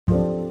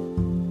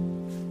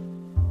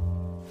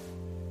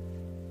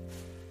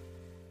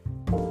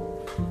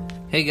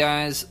Hey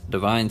guys,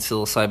 Divine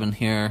Psilocybin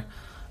here.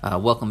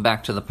 Welcome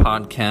back to the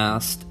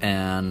podcast,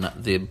 and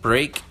the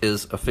break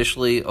is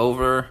officially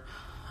over.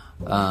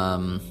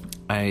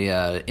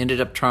 I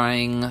ended up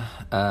trying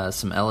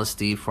some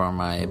LSD for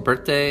my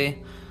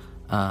birthday,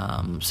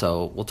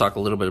 so we'll talk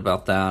a little bit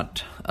about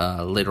that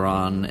later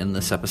on in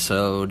this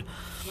episode.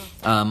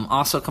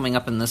 Also coming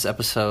up in this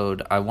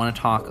episode, I want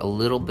to talk a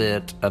little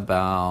bit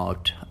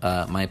about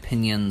my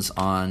opinions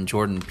on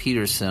Jordan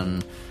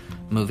Peterson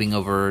moving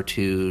over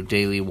to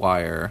Daily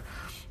Wire.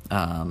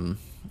 That's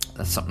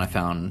something I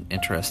found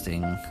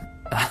interesting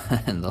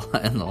in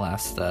the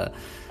last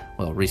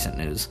recent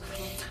news.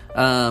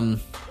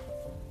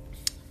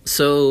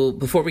 So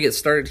before we get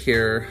started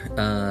here,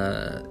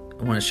 I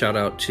want to shout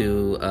out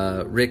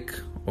to Rick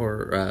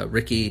or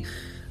Ricky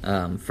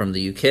from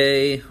the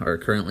UK, or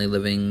currently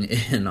living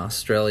in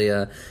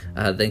Australia.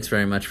 Thanks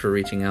very much for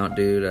reaching out,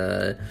 dude.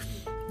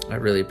 I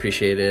really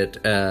appreciate it.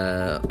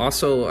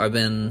 Also, I've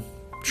been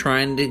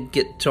trying to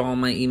get to all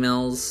my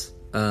emails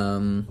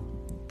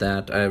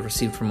that I've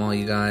received from all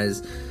you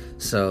guys.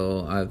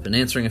 So I've been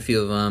answering a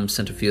few of them,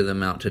 sent a few of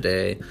them out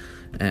today,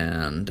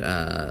 and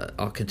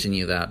I'll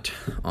continue that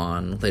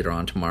on later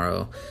on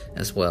tomorrow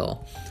as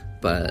well.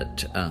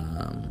 But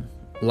a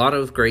lot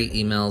of great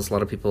emails, a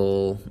lot of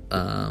people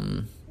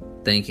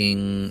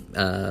thanking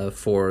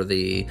for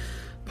the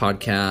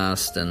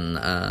podcast and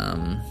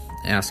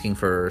asking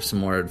for some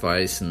more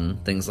advice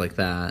and things like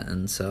that.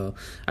 And so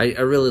I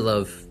really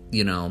love,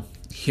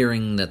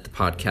 hearing that the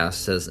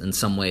podcast has in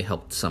some way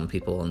helped some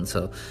people, and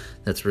so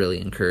that's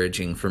really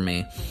encouraging for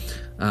me.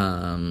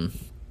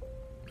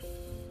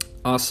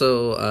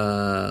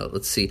 Also,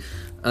 let's see.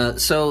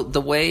 So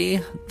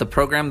the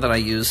program that I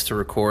use to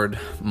record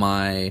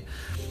my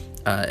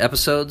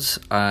episodes,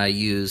 I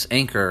use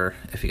Anchor.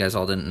 If you guys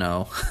all didn't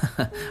know,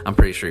 I'm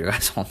pretty sure you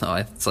guys all know.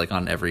 It's like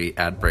on every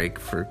ad break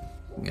for,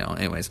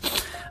 anyways.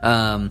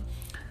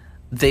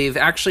 They've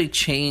actually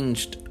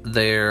changed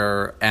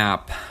their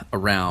app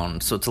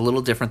around, so it's a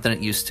little different than it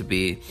used to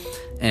be,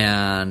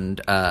 and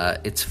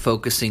it's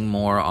focusing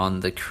more on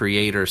the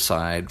creator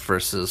side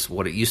versus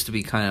what it used to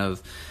be, kind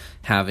of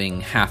having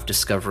half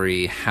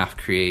discovery, half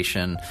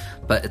creation,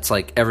 but it's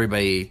like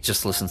everybody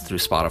just listens through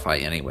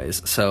Spotify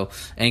anyways. So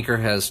Anchor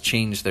has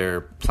changed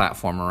their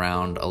platform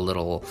around a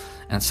little,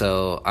 and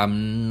so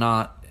I'm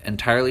not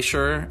entirely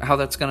sure how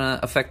that's going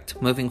to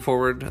affect moving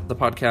forward the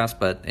podcast,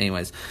 but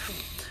anyways.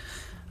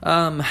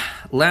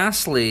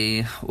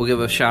 Lastly, we'll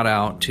give a shout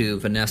out to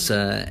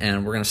Vanessa,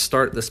 and we're going to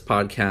start this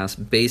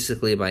podcast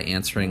basically by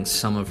answering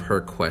some of her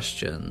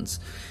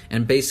questions.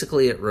 And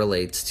basically it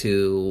relates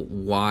to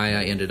why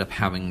I ended up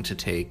having to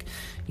take,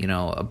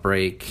 a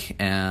break,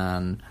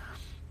 and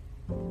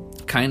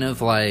kind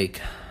of like,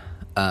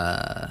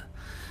 I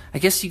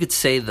guess you could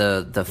say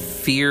the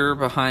fear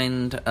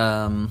behind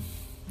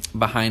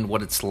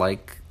what it's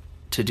like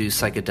to do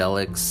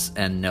psychedelics,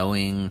 and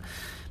knowing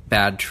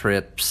bad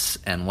trips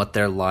and what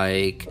they're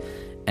like,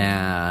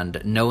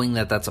 and knowing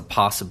that that's a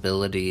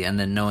possibility, and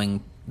then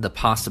knowing the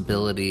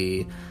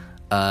possibility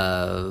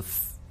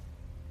of,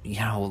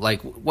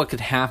 like what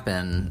could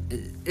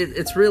happen.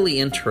 It's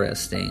really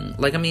interesting.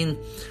 Like, I mean,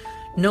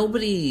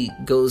 nobody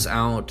goes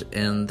out,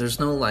 and there's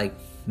no like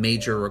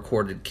major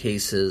recorded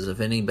cases of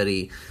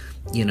anybody,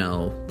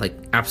 like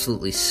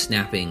absolutely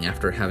snapping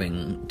after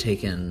having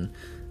taken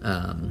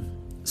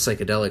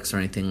psychedelics or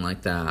anything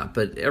like that.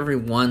 But every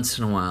once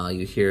in a while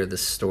you hear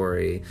this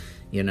story.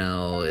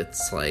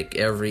 It's like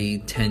every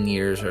 10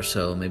 years or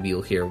so, maybe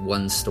you'll hear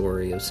one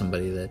story of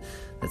somebody that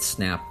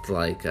snapped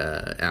like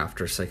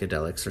after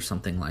psychedelics or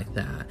something like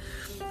that.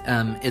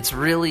 It's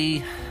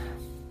really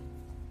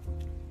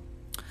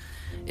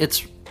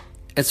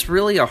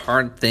a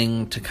hard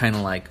thing to kind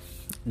of like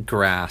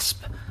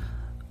grasp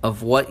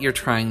of what you're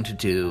trying to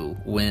do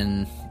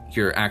when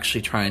you're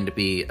actually trying to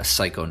be a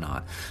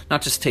psychonaut,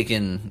 not just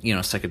taking,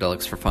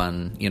 psychedelics for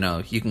fun. You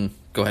can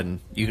go ahead and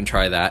you can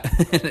try that.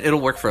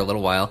 It'll work for a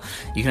little while.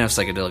 You can have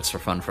psychedelics for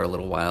fun for a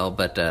little while,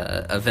 but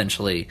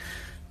eventually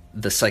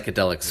the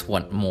psychedelics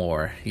want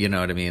more. You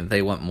know what I mean?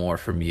 They want more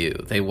from you.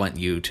 They want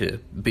you to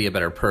be a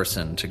better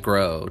person, to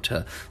grow,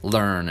 to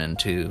learn, and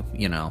to,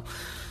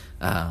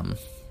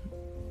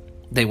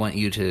 they want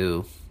you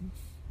to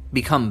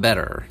become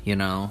better,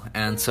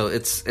 and so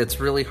it's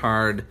really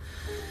hard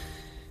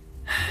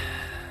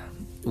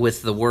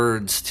with the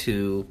words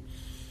to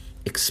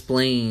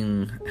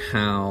explain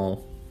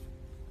how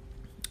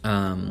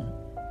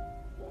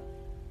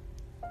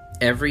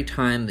every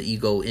time that you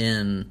go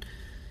in,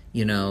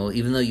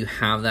 even though you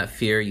have that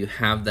fear, you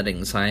have that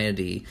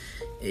anxiety,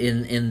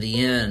 in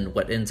the end,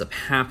 what ends up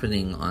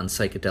happening on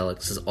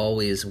psychedelics is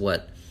always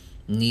what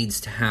needs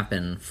to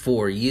happen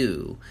for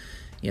you,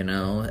 and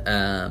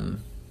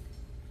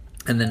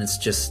then it's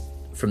just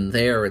from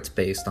there, it's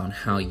based on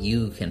how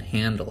you can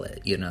handle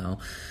it,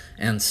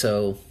 And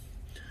so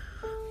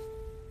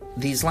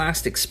these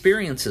last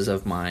experiences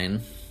of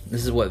mine,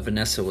 this is what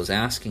Vanessa was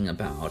asking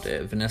about.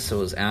 Vanessa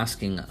was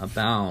asking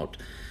about,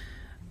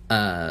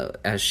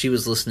 as she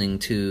was listening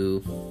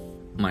to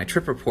my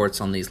trip reports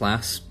on these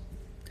last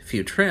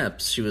few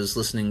trips, she was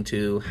listening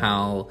to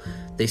how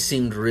they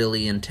seemed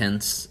really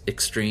intense,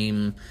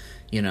 extreme,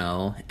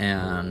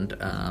 and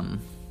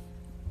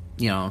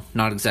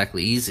not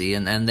exactly easy,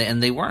 and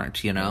they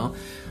weren't,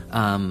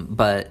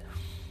 but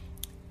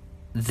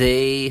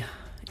they,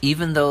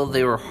 even though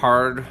they were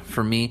hard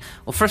for me,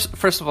 well,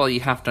 first of all, you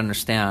have to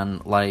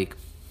understand, like,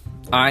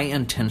 I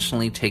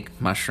intentionally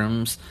take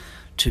mushrooms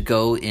to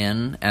go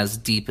in as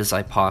deep as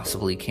I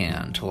possibly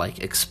can, to like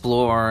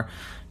explore,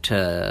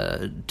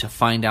 to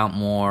find out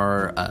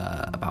more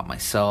about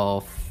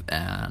myself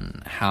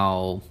and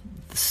how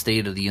the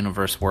state of the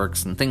universe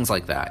works and things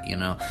like that,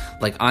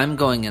 like I'm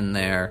going in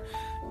there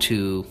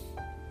to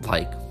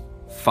like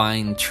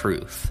find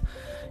truth,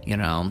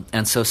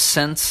 and so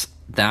since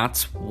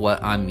that's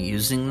what I'm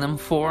using them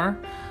for,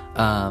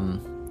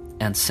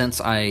 and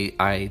since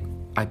I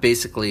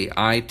basically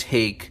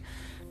take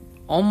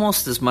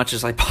almost as much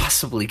as I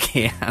possibly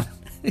can,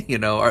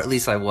 or at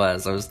least I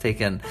was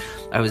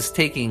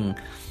taking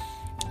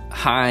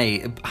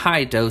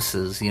high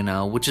doses,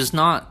 which is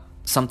not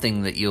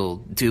something that you'll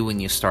do when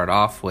you start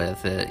off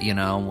with it,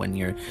 when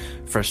you're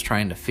first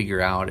trying to figure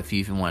out if you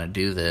even want to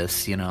do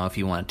this, if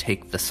you want to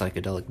take the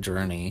psychedelic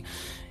journey.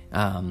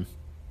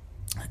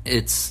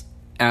 It's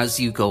as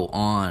you go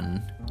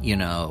on,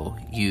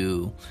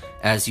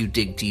 as you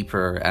dig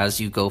deeper,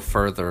 as you go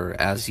further,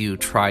 as you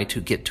try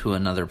to get to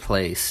another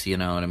place, you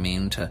know what I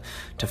mean, to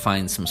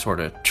find some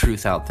sort of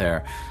truth out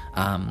there,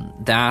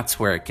 that's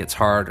where it gets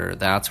harder.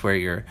 That's where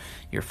you're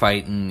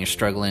fighting, you're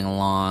struggling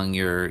along,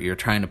 you're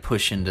trying to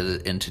push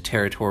into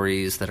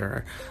territories that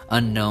are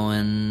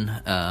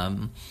unknown,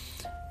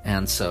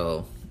 and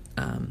so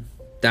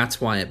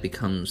that's why it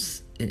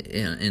becomes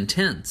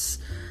intense.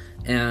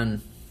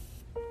 And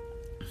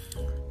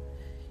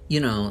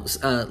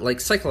like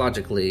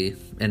psychologically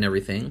and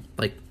everything,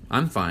 like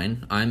I'm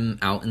fine. I'm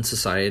out in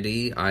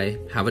society. I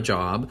have a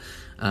job.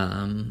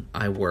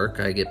 I work.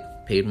 I get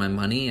paid my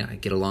money. I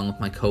get along with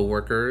my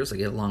coworkers. I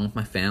get along with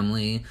my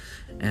family.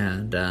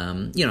 And,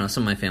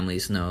 some of my family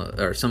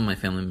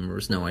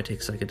members know I take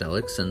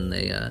psychedelics, and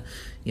they,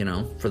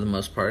 for the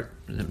most part,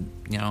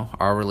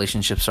 our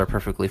relationships are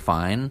perfectly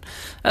fine.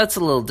 That's a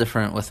little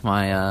different with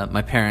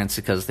my parents,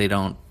 because they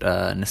don't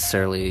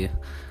necessarily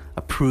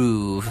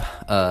approve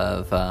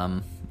of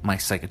my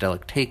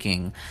psychedelic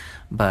taking,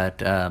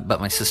 but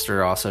my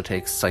sister also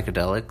takes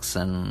psychedelics,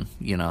 and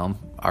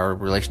our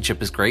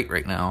relationship is great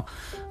right now.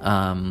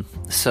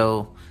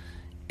 So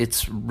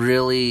it's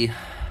really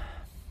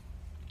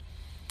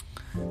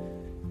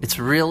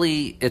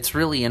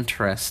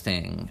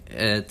interesting.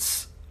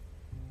 It's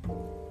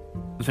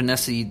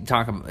Vanessa,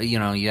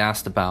 you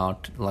asked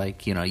about,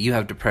 like, you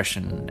have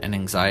depression and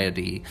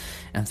anxiety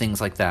and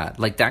things like that.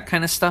 Like, that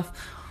kind of stuff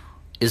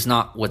is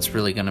not what's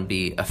really going to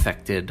be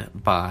affected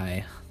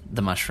by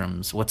the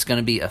mushrooms. What's going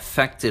to be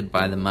affected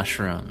by the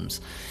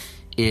mushrooms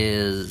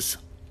is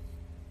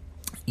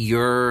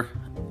you're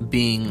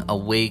being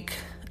awake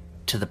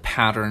to the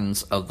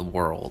patterns of the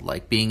world,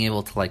 like being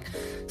able to like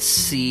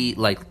see,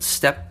 like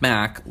step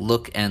back,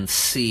 look and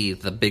see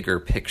the bigger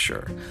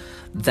picture.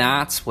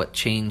 That's what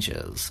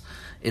changes.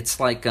 It's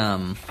like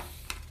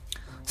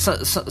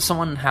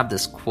someone had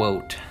this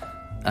quote,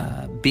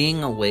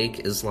 being awake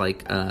is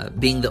like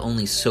being the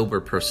only sober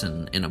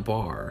person in a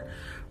bar,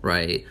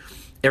 right?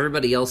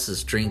 Everybody else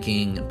is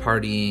drinking and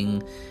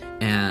partying,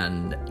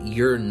 and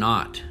you're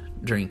not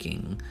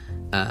drinking,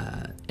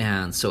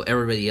 and so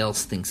everybody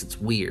else thinks it's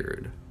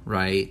weird,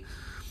 right?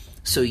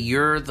 So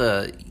you're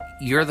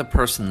the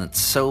person that's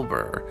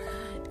sober,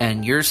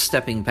 and you're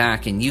stepping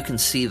back, and you can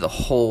see the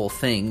whole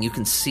thing. You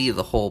can see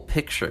the whole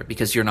picture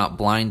because you're not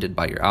blinded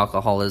by your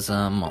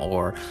alcoholism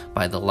or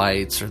by the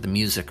lights or the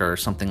music or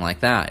something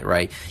like that,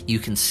 right? You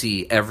can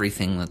see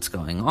everything that's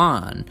going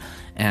on,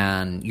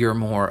 and you're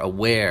more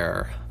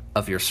aware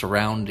of your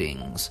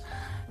surroundings.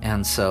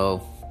 And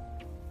so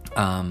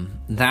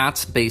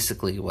that's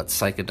basically what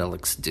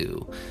psychedelics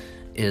do,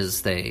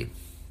 is they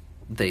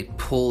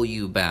pull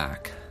you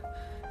back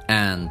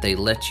and they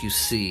let you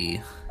see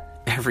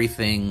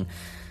everything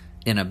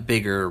in a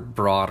bigger,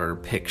 broader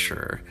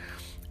picture.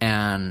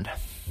 And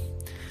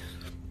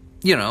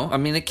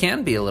it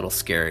can be a little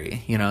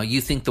scary. You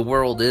think the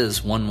world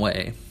is one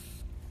way.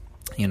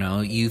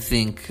 You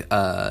think,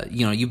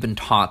 you've been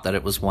taught that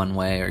it was one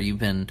way, or you've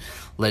been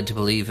led to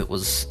believe it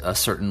was a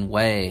certain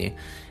way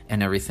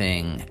and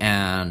everything,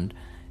 and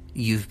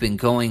you've been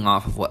going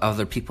off of what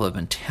other people have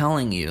been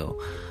telling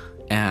you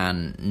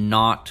and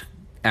not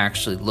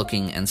actually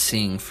looking and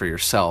seeing for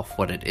yourself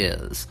what it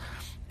is.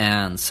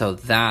 And so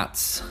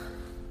that's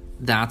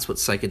what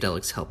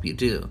psychedelics help you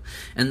do.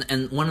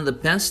 And one of the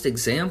best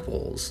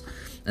examples,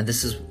 and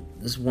this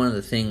is one of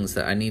the things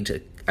that I need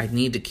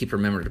to keep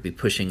remembering to be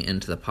pushing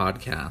into the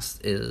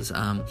podcast, is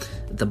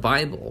the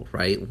Bible,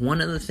 right?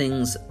 One of the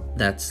things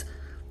that's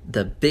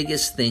the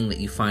biggest thing that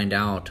you find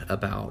out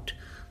about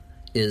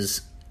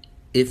is,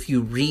 if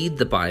you read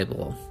the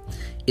Bible,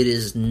 it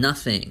is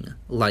nothing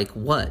like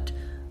what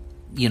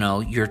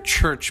your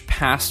church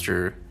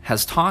pastor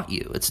has taught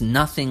you. It's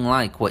nothing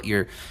like what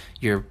your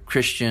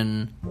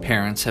Christian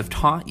parents have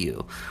taught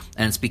you.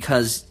 And it's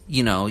because,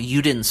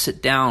 you didn't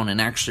sit down and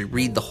actually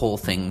read the whole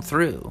thing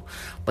through.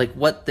 Like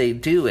what they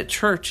do at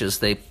church is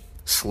they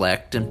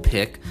select and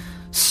pick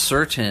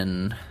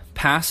certain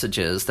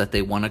passages that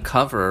they want to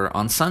cover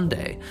on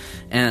Sunday.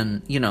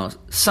 And,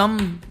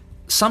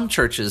 some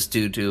churches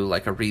do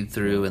like a read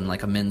through and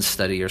like a men's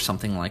study or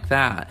something like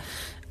that.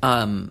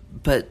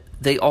 But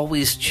they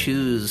always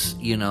choose,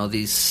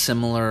 these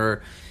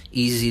similar,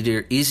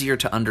 easier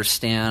to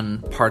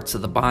understand parts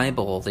of the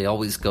Bible. They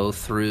always go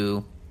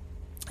through,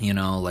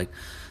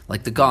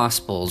 like the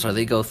Gospels, or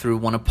they go through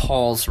one of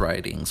Paul's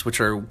writings, which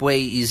are way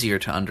easier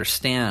to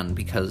understand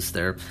because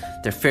they're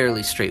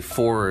fairly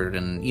straightforward,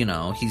 and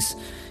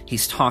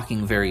he's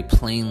talking very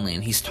plainly,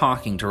 and he's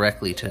talking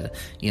directly to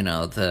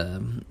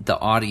the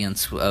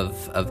audience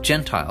of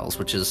Gentiles,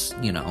 which is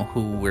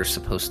who we're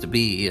supposed to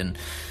be. And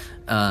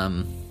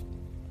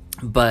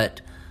but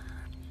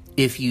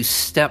if you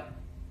step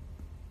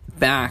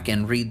back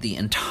and read the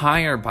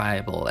entire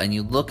Bible, and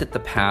you look at the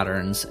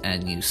patterns,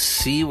 and you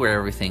see where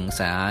everything's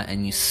at,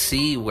 and you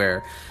see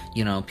where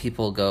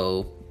people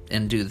go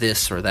and do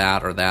this or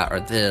that or that or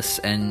this,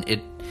 and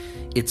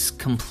it's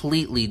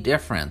completely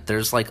different.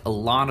 There's like a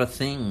lot of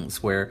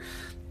things where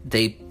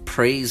they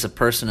praise a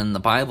person in the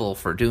Bible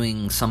for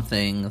doing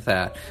something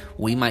that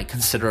we might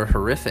consider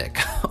horrific,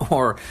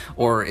 or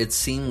it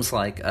seems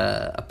like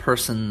a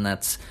person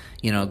that's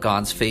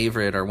God's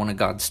favorite or one of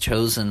God's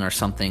chosen or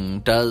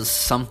something does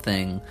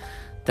something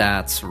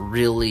that's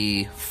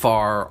really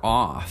far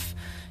off,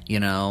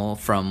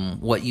 from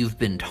what you've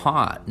been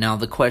taught. Now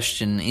the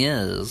question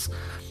is,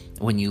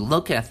 when you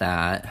look at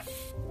that,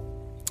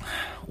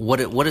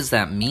 what does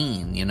that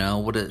mean?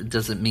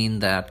 Does it mean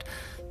that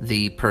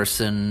the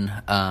person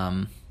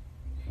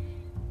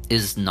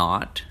is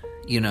not,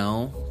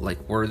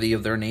 like worthy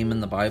of their name in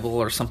the Bible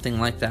or something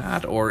like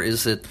that? Or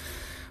is it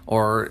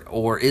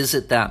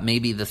that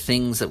maybe the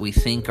things that we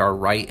think are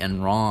right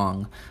and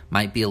wrong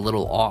might be a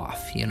little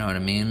off? You know what I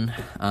mean?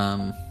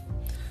 I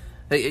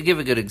give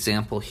a good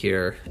example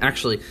here.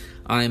 Actually,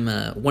 I'm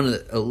a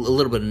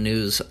little bit of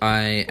news.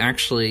 I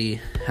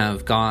actually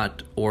have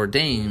got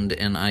ordained,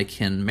 and I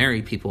can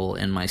marry people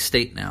in my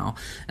state now.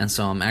 And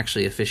so I'm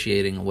actually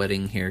officiating a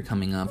wedding here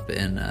coming up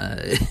in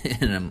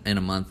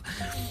a month.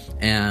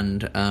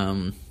 And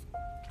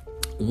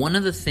one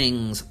of the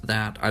things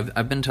that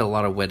I've been to a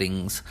lot of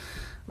weddings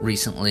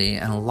recently,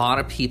 and a lot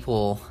of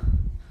people,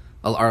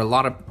 or a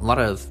lot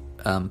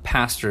of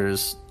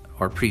pastors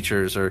or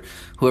preachers or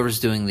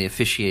whoever's doing the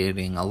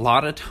officiating, a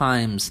lot of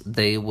times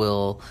they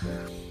will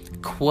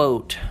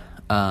quote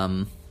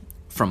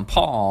from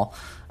Paul,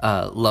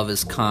 love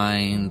is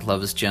kind,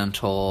 love is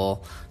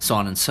gentle, so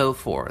on and so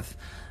forth.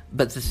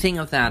 But the thing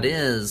of that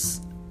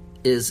is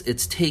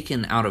it's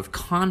taken out of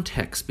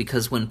context,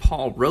 because when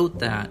Paul wrote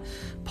that,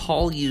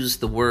 Paul used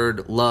the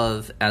word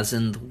love as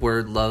in the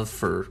word love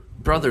for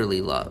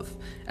brotherly love,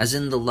 as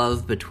in the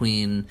love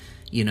between,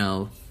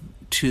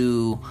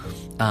 two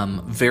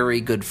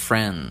very good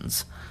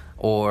friends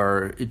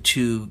or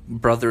two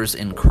brothers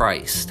in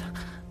Christ.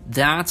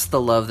 That's the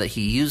love that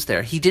he used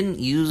there. He didn't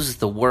use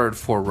the word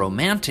for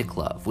romantic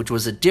love, which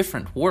was a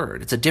different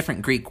word. It's a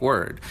different Greek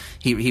word.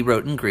 He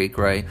wrote in Greek,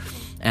 right?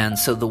 And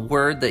so the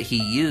word that he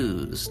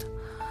used.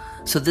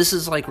 So this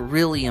is like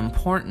really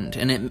important,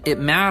 and it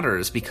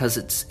matters because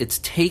it's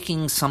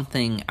taking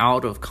something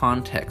out of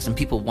context, and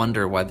people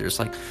wonder why there's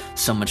like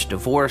so much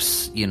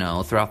divorce,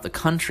 throughout the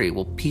country.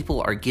 Well,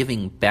 people are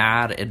giving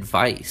bad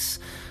advice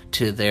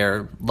to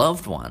their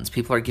loved ones.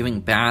 People are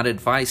giving bad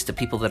advice to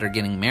people that are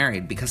getting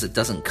married because it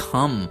doesn't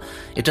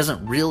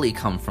really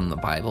come from the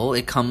Bible.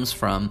 It comes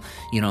from,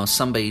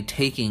 somebody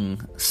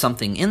taking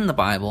something in the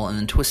Bible and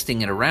then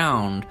twisting it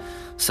around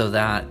so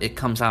that it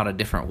comes out a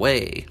different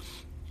way.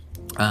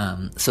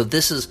 So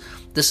this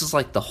is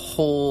like the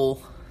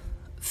whole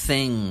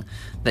thing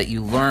that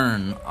you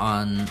learn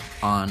on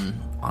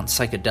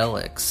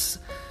psychedelics.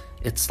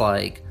 It's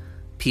like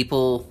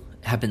people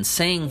have been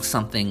saying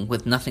something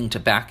with nothing to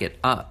back it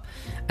up,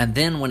 and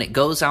then when it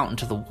goes out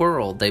into the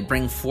world, they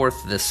bring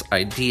forth this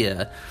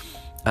idea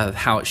of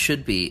how it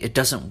should be. It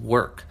doesn't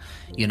work,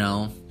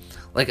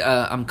 Like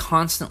I'm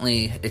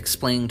constantly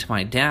explaining to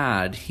my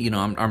dad,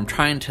 I'm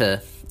trying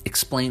to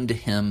explain to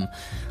him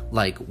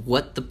like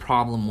what the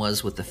problem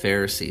was with the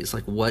Pharisees,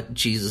 like what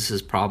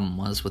Jesus's problem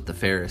was with the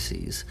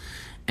Pharisees.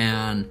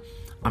 And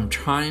I'm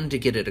trying to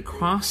get it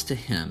across to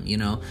him,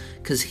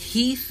 because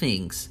he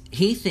thinks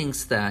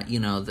that,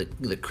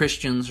 the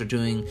Christians are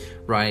doing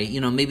right,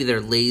 maybe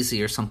they're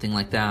lazy or something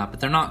like that, but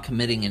they're not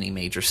committing any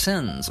major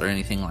sins or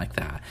anything like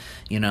that,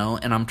 and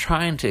I'm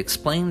trying to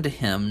explain to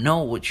him,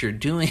 no, what you're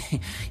doing,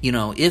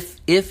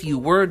 if you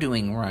were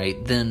doing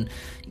right, then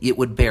it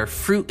would bear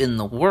fruit in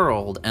the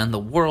world, and the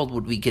world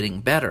would be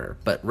getting better.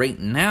 But right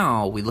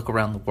now, we look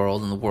around the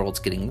world, and the world's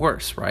getting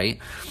worse, right?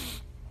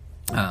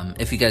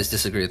 If you guys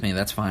disagree with me,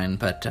 that's fine.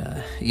 But,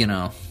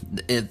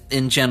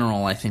 in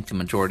general, I think the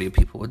majority of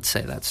people would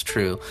say that's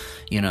true.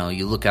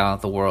 You look out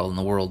at the world, and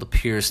the world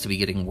appears to be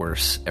getting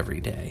worse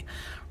every day,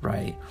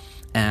 right?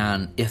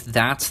 And if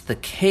that's the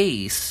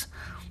case,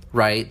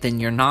 right, then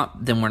we're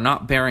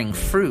not bearing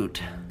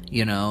fruit,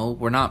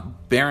 we're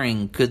not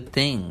bearing good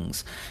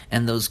things.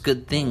 And those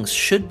good things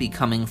should be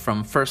coming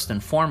from, first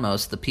and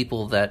foremost, the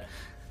people that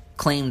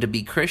claim to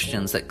be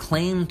Christians, that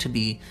claim to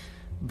be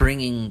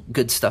bringing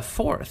good stuff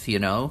forth,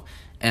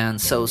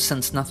 And so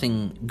since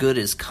nothing good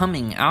is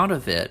coming out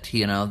of it,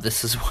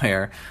 this is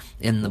where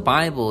in the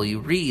Bible you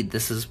read,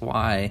 this is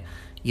why,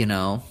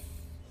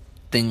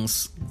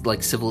 things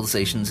like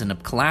civilizations end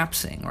up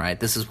collapsing, right?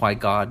 This is why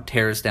God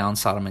tears down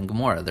Sodom and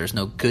Gomorrah. There's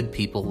no good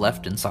people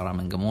left in Sodom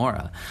and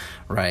Gomorrah,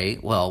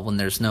 right? Well, when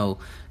there's no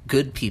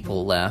good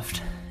people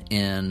left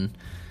in,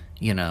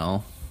 in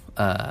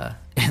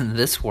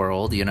this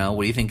world,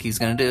 what do you think he's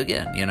going to do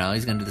again?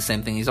 He's going to do the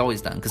same thing he's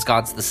always done, because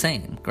God's the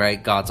same,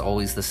 right? God's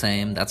always the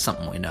same. That's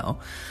something we know,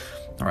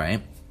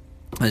 right?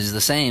 He's the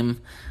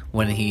same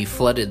when he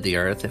flooded the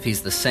earth. If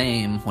he's the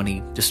same when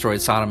he destroyed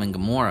Sodom and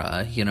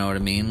Gomorrah, you know what I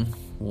mean?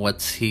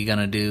 What's he going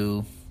to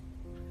do,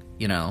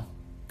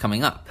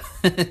 coming up?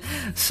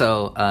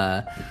 So,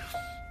 I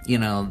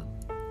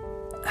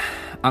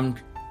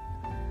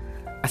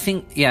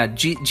think,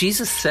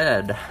 Jesus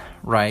said,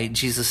 right?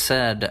 Jesus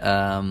said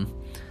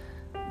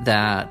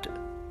that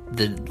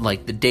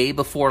the day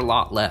before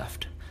Lot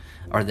left,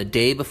 or the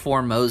day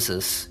before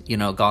Moses,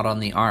 got on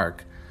the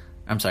ark.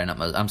 I'm sorry, not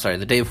Moses. I'm sorry,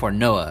 the day before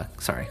Noah.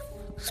 Sorry,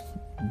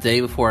 the day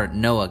before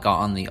Noah got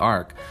on the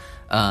ark.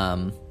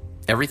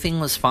 Everything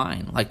was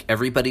fine. Like,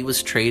 everybody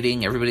was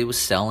trading, everybody was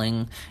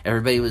selling,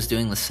 everybody was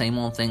doing the same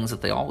old things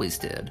that they always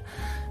did.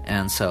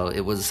 And so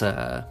it was,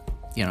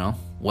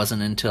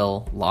 wasn't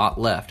until Lot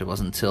left, it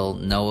wasn't until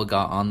Noah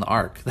got on the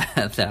ark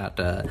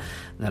that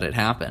it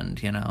happened.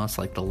 It's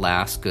like the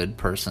last good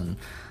person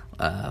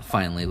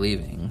finally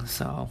leaving.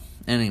 So,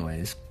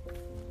 anyways,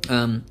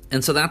 and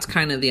so that's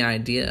kind of the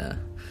idea.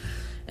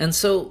 And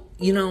so,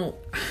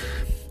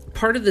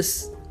 part of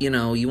this, you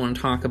want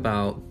to talk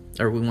about,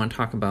 or we want to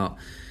talk about,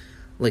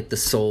 like, the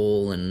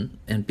soul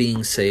and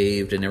being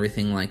saved and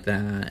everything like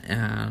that.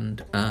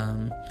 And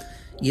I'm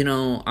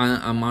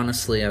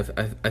honestly,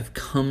 I've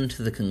come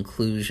to the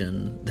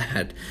conclusion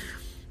that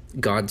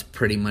God's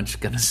pretty much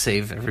gonna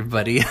save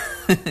everybody.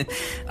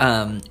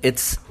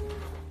 It's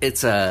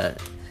a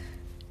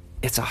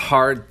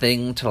hard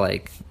thing to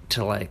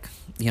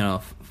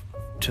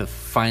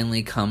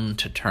finally come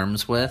to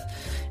terms with,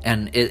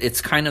 and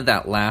it's kind of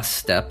that last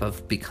step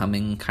of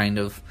becoming kind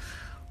of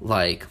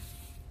like,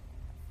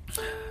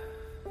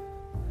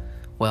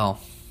 well,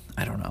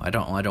 I don't know. I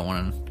don't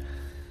want to.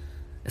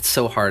 It's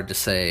so hard to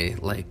say,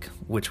 like,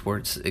 which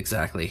words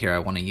exactly here I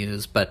want to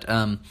use, but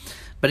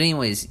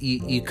anyways,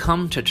 you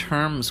come to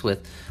terms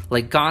with,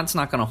 like, God's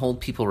not going to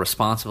hold people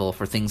responsible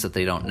for things that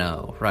they don't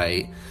know,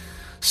 right?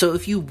 So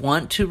if you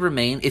want to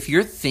remain, if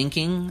you're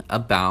thinking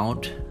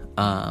about,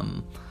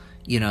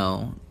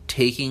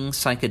 taking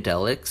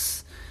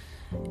psychedelics,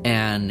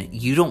 and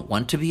you don't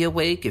want to be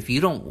awake, if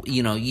you don't,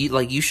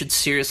 you should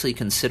seriously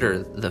consider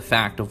the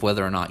fact of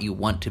whether or not you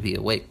want to be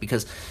awake,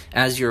 because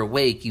as you're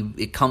awake,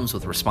 it comes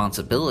with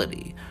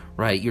responsibility,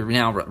 right? You're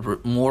now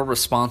more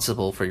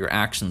responsible for your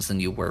actions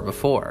than you were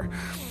before,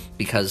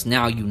 because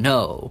now you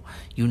know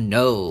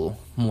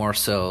more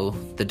so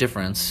the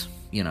difference,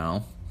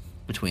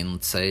 between,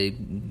 let's say,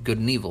 good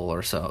and evil,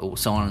 or so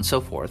on and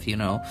so forth,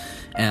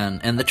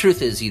 and the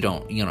truth is, you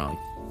don't,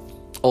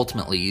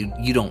 ultimately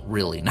you don't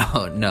really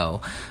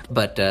know,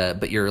 but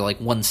you're like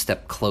one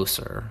step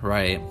closer,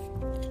 right?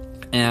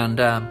 And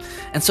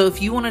so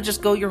if you want to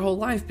just go your whole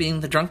life being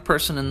the drunk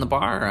person in the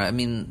bar, I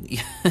mean,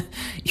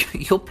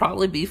 you'll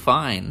probably be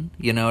fine,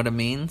 you know what I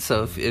mean?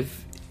 So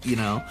if you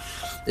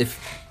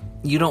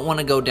don't want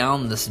to go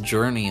down this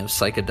journey of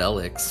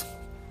psychedelics,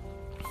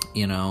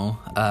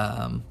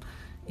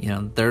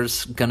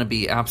 there's gonna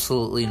be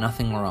absolutely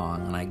nothing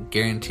wrong, and I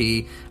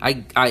guarantee,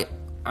 I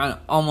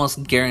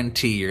almost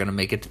guarantee you're going to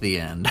make it to the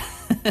end.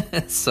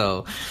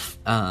 So,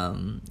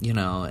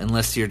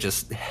 unless you're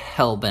just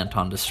hell-bent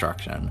on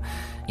destruction,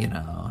 and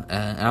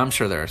I'm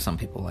sure there are some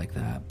people like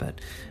that, but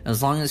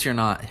as long as you're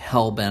not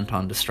hell-bent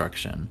on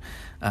destruction,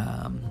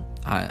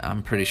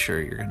 I'm pretty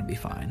sure you're going to be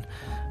fine.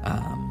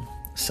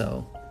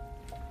 So,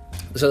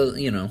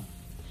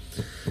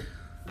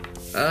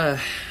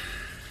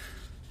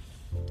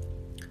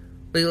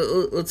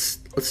 let's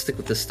stick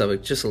with this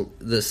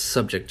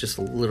subject just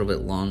a little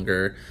bit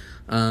longer.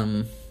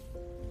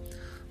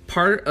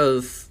 Part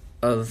of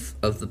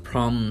the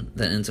problem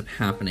that ends up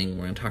happening,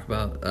 we're going to talk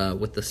about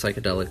with the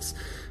psychedelics,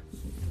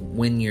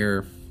 when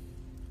you're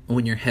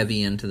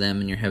heavy into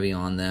them and you're heavy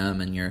on them,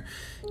 and you're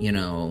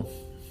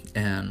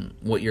and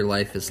what your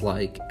life is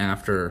like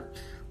after,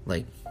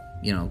 like,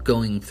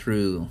 going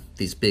through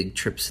these big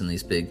trips and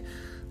these big,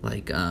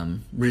 like,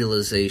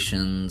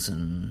 realizations,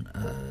 and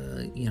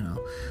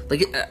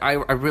I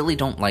really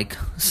don't like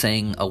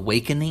saying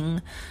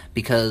awakening,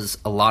 because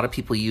a lot of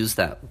people use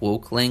that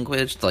woke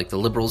language. Like, the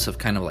liberals have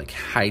kind of like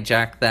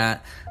hijacked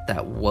that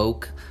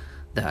woke,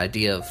 the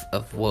idea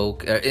of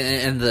woke,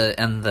 and the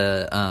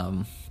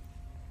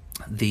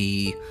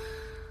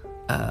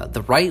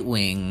the right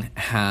wing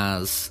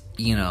has,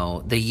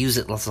 they use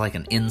it as like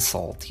an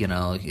insult,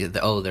 oh,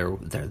 they're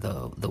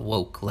the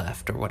woke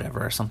left or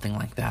whatever, or something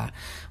like that.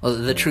 Well,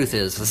 the truth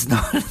is, it's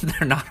not,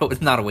 they're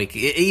not awake.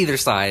 Either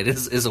side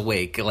is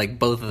awake. Like,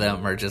 both of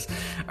them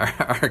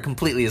are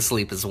completely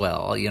asleep as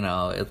well.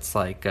 It's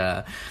like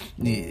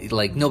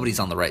nobody's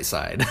on the right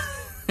side.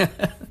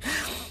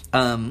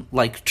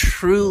 Like,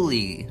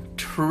 truly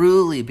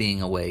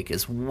being awake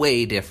is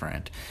way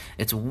different.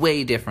 It's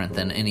way different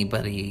than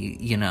anybody,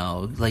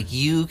 like,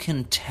 you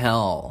can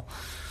tell,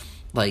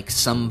 like,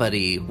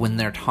 somebody when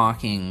they're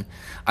talking.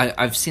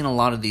 I've seen a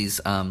lot of these,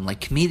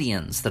 like,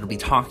 comedians that'll be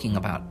talking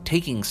about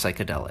taking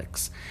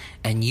psychedelics,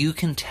 and you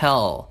can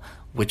tell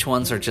which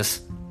ones are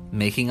just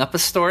making up a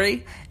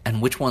story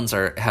and which ones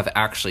have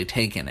actually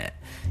taken it.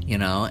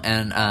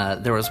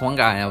 And there was one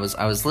guy I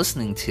was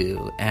listening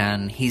to,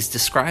 and he's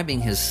describing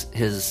his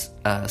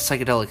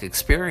psychedelic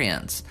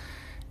experience,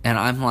 and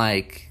I'm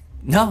like,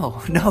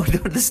 no,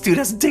 this dude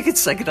hasn't taken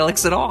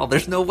psychedelics at all.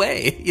 There's no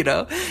way,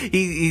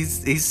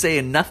 he's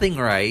saying nothing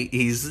right.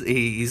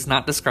 He's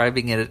not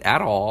describing it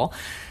at all,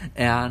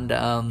 and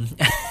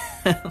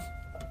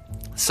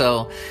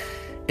so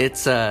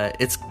it's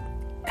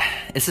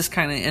just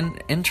kind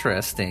of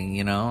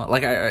interesting,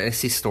 Like, I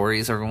see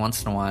stories every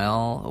once in a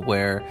while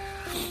where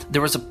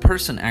there was a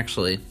person,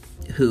 actually,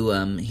 who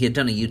he had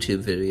done a YouTube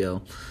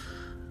video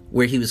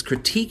where he was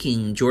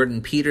critiquing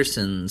Jordan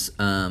Peterson's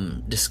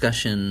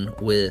discussion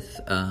with,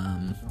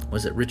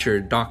 was it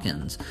Richard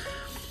Dawkins?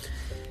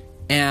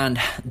 And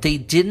they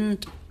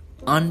didn't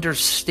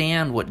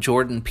understand what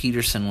Jordan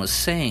Peterson was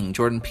saying.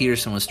 Jordan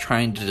Peterson was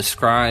trying to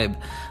describe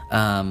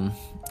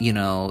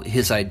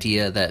his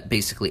idea that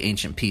basically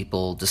ancient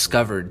people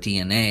discovered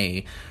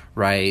DNA,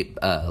 right?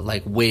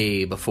 Like,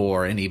 way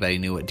before anybody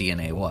knew what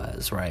DNA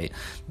was, right?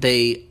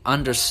 They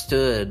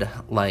understood,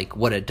 like,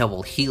 what a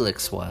double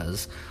helix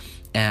was.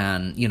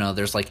 And,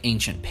 there's, like,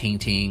 ancient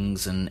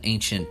paintings and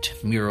ancient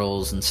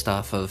murals and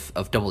stuff of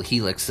double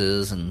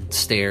helixes and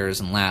stairs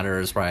and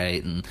ladders,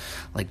 right? And,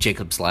 like,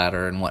 Jacob's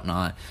ladder and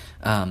whatnot.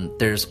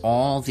 There's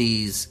all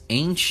these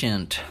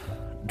ancient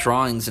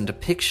drawings and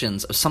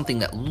depictions of something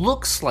that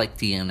looks like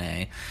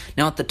DNA.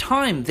 Now, at the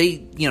time,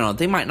 they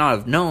might not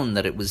have known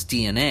that it was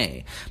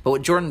DNA, but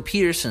what Jordan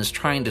Peterson is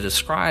trying to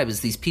describe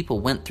is these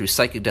people went through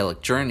psychedelic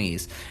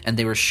journeys, and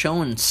they were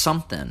shown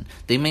something.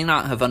 They may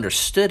not have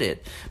understood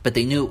it, but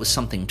they knew it was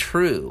something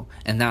true,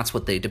 and that's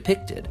what they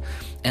depicted.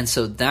 And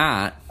so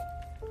that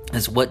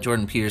is what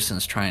Jordan Peterson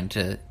is trying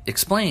to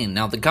explain.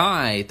 Now, the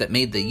guy that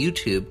made the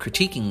YouTube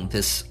critiquing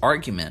this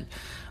argument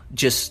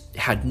just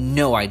had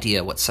no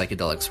idea what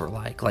psychedelics were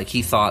like. Like,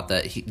 he thought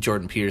that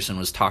Jordan Peterson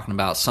was talking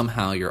about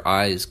somehow your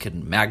eyes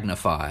can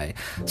magnify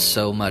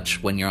so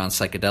much when you're on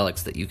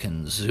psychedelics that you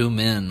can zoom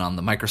in on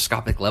the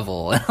microscopic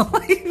level. And I'm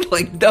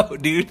like, no,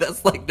 dude,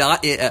 that's, like,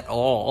 not it at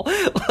all.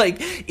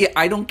 Like,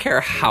 I don't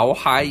care how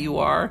high you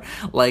are.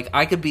 Like,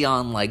 I could be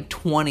on, like,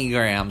 20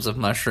 grams of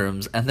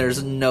mushrooms, and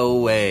there's no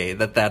way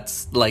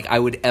that's, like, I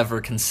would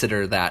ever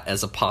consider that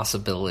as a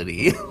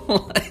possibility.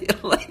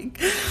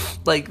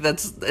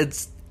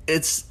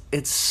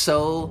 It's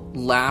so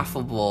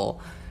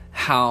laughable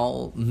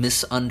how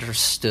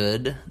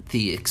misunderstood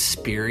the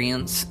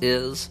experience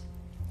is.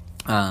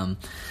 But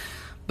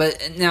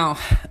now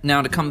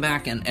to come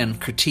back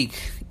and critique,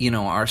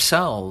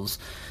 ourselves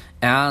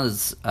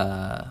as,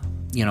 as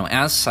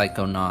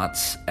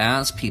psychonauts,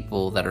 as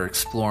people that are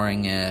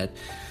exploring it.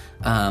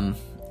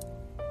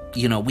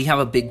 We have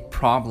a big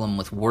problem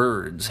with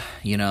words,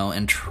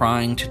 and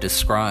trying to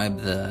describe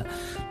the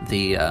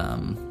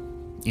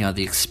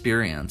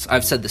experience.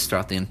 I've said this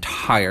throughout the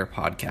entire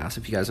podcast.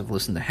 If you guys have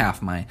listened to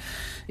half my,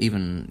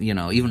 even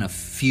a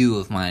few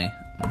of my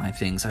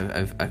things,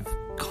 I've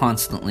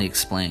constantly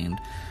explained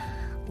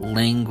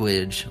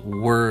language,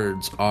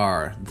 words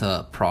are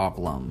the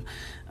problem.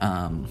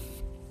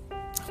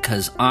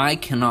 Because I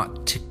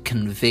cannot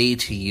convey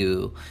to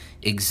you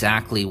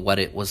exactly what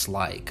it was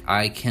like.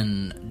 I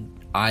can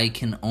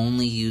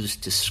only use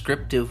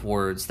descriptive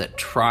words that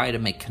try to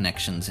make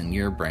connections in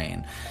your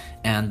brain.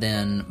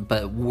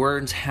 But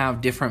words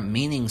have different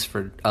meanings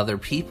for other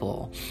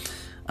people.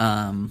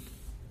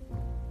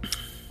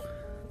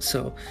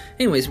 So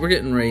anyways, we're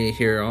getting ready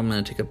here. I'm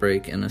going to take a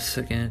break in a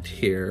second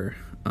here.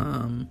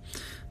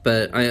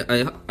 But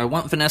I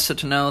want Vanessa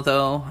to know,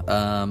 though,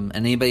 and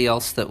anybody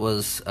else that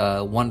was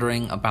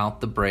wondering about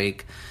the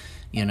break,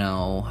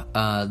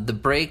 the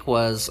break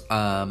was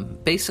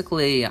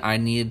basically I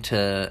needed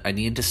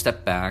to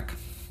step back,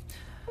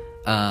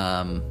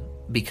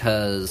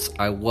 because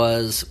I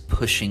was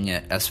pushing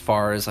it as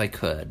far as I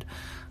could.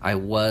 I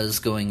was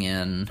going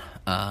in,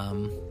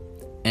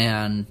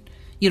 and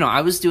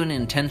I was doing it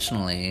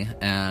intentionally,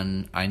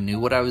 and I knew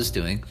what I was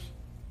doing.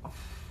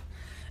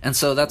 And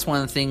so that's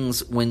one of the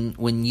things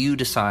when you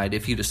decide,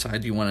 if you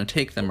decide you want to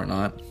take them or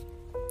not,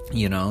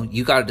 you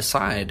got to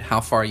decide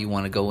how far you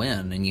want to go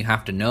in, and you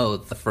have to know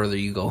that the further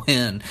you go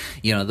in,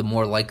 the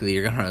more likely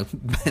you're going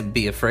to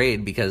be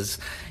afraid, because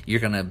you're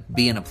going to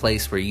be in a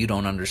place where you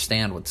don't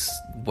understand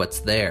what's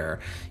there,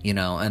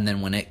 and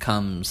then when it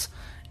comes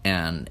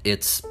and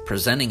it's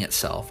presenting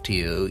itself to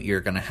you,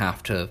 you're going to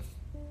have to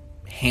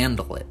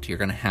handle it. You're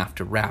going to have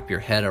to wrap your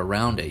head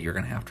around it. You're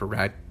going to have to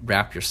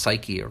wrap your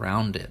psyche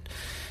around it.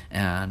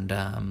 And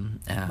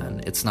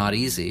it's not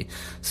easy.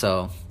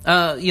 So,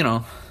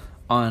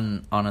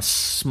 on a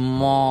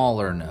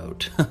smaller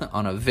note,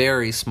 on a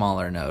very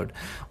smaller note,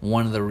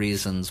 one of the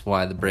reasons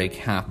why the break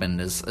happened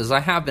is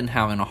I have been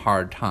having a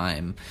hard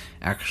time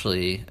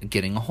actually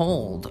getting a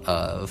hold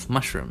of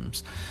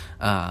mushrooms.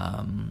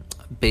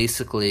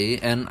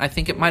 Basically, and I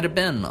think it might have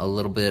been a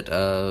little bit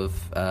of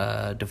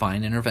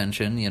divine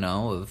intervention,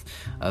 of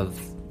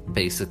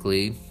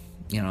basically,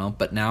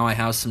 but now I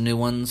have some new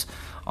ones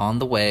on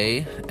the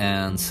way,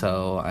 and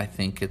so I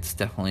think it's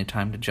definitely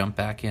time to jump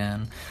back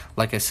in.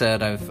 Like I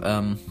said, I've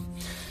a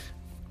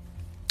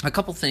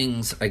couple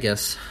things, I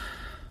guess.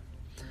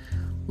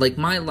 Like,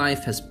 my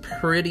life has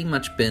pretty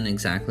much been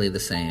exactly the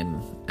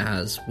same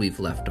as we've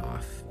left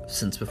off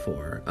since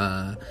before.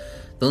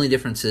 The only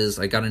difference is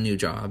I got a new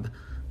job,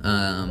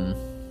 and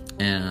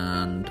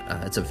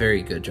it's a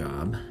very good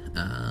job.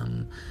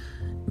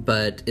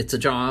 But it's a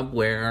job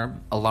where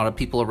a lot of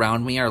people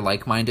around me are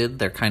like-minded.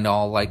 They're kind of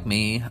all like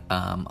me.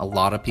 A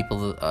lot of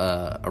people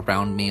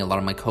around me, a lot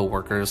of my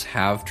coworkers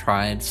have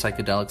tried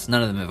psychedelics.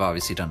 None of them have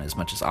obviously done as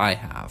much as I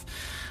have.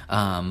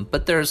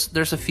 But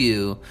there's a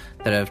few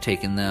that have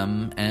taken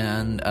them,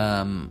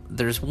 and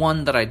there's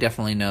one that I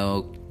definitely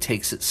know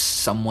takes it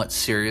somewhat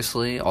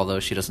seriously, although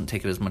she doesn't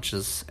take it as much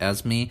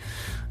as me.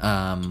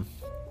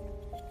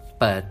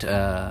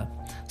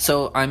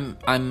 So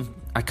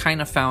I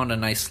kind of found a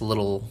nice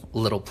little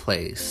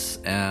place,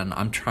 and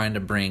I'm trying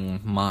to bring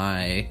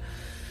my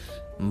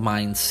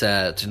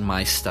mindset and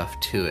my stuff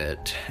to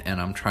it, and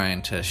I'm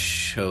trying to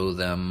show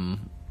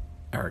them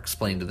or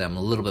explain to them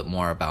a little bit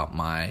more about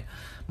my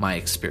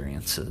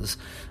experiences.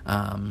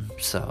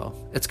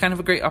 So it's kind of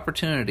a great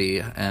opportunity,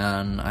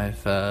 and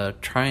I've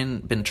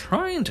been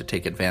trying to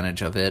take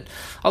advantage of it,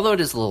 although it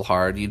is a little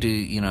hard. You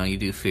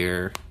do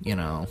fear,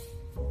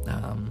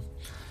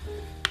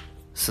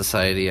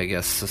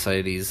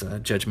 society's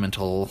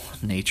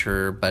judgmental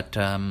nature, but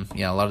a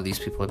lot of these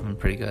people have been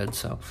pretty good.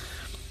 So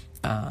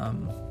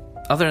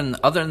other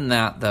than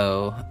that,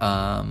 though,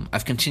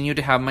 I've continued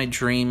to have my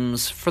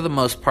dreams for the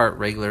most part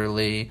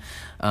regularly.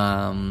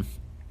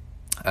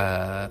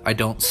 I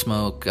don't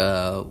smoke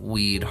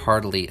weed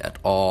hardly at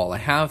all. I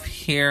have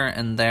here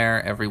and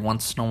there every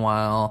once in a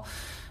while,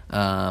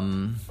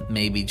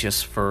 maybe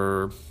just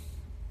for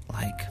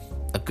like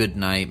a good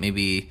night.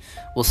 Maybe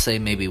we'll say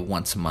maybe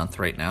once a month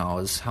right now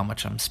is how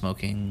much I'm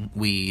smoking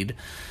weed.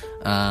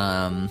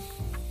 That's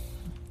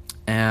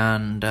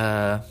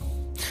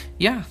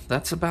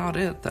about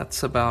it.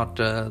 That's about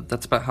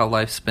how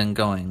life's been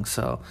going.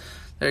 So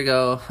there you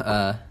go.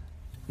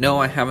 No,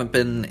 I haven't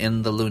been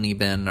in the loony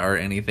bin or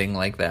anything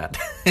like that.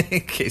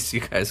 In case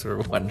you guys were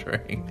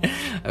wondering,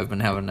 I've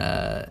been having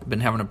a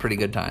pretty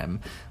good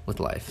time with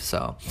life.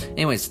 So,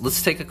 anyways,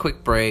 let's take a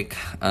quick break.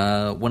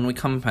 When we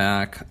come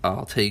back,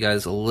 I'll tell you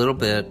guys a little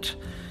bit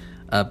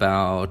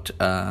about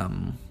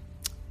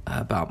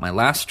my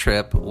last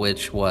trip,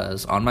 which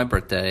was on my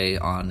birthday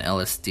on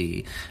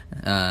LSD,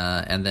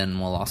 and then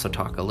we'll also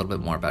talk a little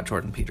bit more about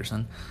Jordan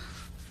Peterson.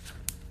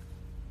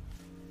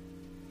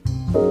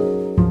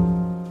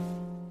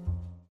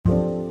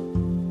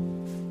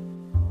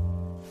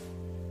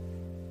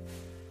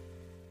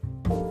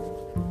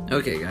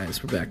 Okay,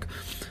 guys, we're back.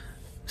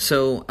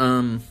 So,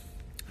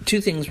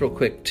 two things real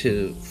quick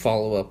to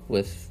follow up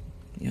with,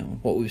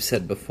 what we've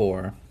said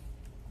before.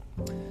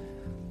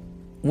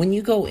 When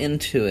you go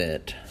into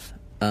it,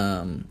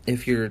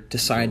 if you're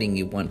deciding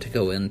you want to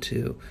go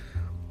into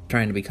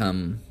trying to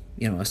become,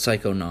 a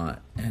psychonaut,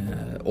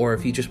 or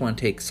if you just want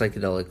to take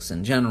psychedelics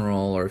in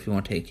general, or if you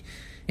want to take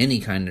any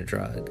kind of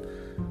drug,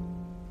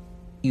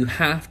 you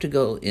have to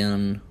go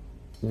in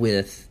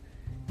with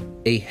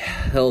a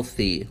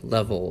healthy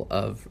level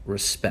of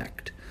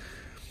respect.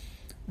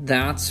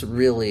 That's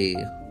really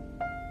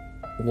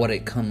what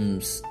it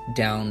comes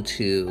down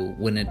to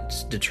when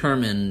it's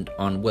determined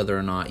on whether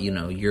or not,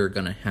 you're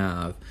going to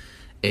have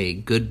a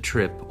good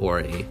trip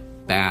or a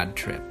bad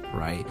trip,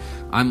 right?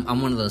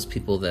 I'm one of those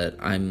people that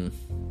I'm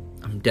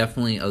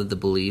definitely of the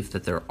belief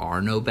that there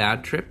are no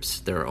bad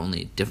trips. There are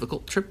only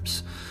difficult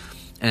trips.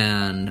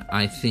 And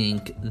I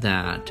think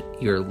that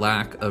your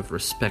lack of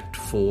respect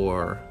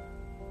for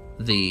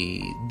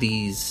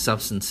these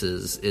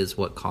substances is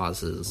what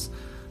causes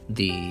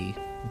the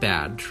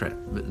bad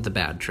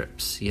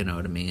trips, you know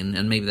what I mean?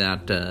 And maybe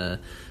that, I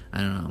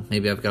don't know,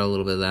 maybe I've got a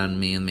little bit of that in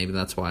me, and maybe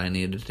that's why I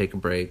needed to take a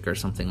break or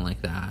something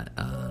like that.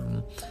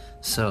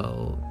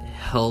 So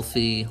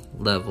healthy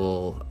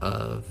level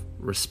of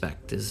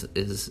respect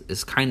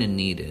is kind of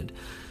needed.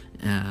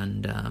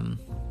 And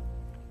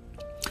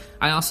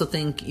I also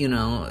think,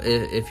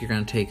 if you're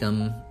going to take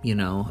them,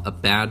 a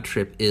bad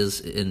trip is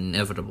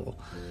inevitable.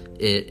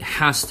 It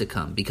has to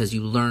come because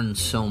you learn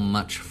so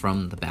much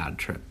from the bad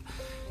trip.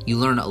 You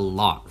learn a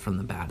lot from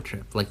the bad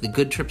trip. Like, the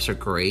good trips are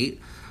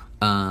great,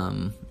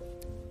 but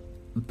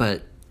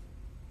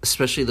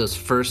especially those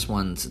first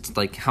ones, it's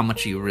like, how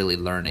much are you really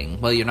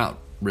learning? Well, you're not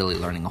really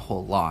learning a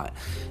whole lot.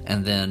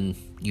 And then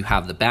you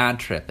have the bad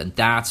trip, and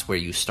that's where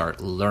you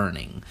start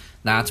learning.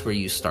 That's where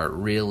you start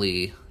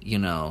really,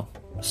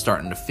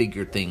 starting to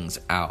figure things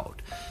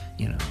out.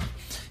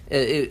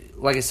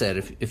 Like I said,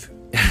 if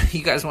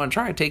you guys want to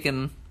try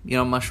taking,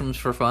 mushrooms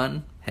for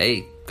fun,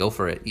 hey, go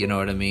for it. You know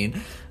what I mean?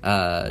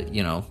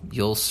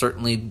 You'll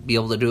certainly be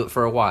able to do it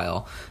for a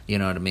while. You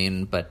know what I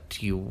mean?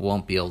 But you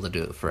won't be able to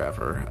do it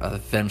forever.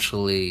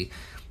 Eventually,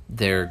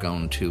 they're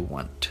going to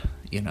want,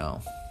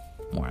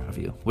 more out of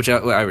you. Which I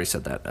already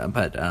said that.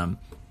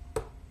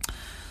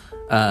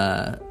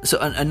 So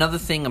another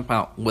thing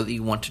about whether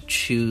you want to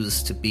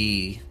choose to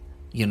be,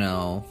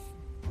 a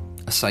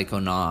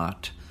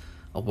psychonaut,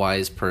 a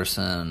wise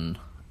person,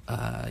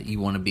 you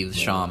want to be the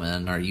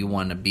shaman, or you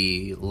want to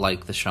be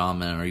like the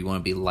shaman, or you want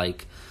to be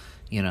like,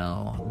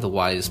 the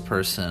wise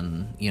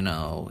person,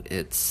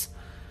 it's,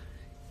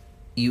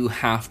 you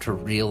have to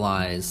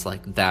realize,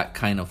 like, that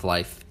kind of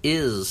life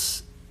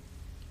is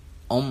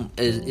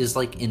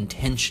like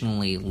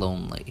intentionally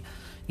lonely.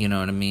 You know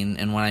what I mean?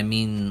 And when I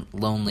mean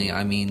lonely,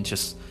 I mean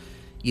just,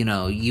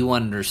 you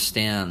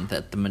understand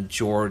that the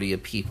majority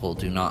of people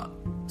do not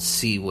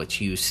see what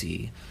you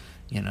see,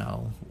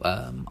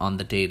 on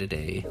the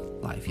day-to-day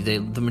life.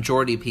 The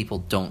majority of people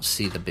don't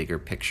see the bigger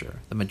picture.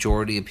 The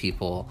majority of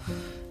people,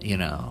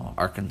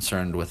 are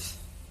concerned with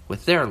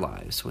their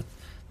lives, with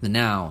the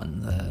now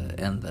and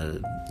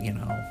the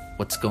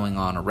what's going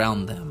on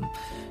around them,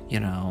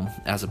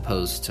 as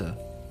opposed to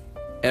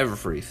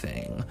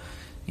everything,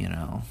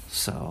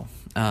 so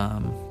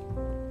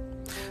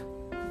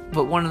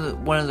but one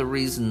of the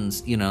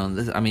reasons,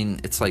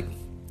 it's like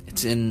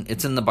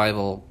it's in the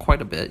Bible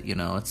quite a bit,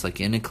 it's like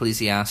in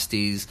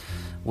Ecclesiastes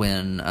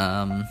when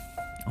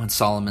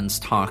Solomon's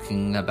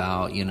talking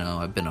about,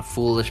 I've been a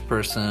foolish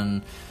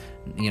person,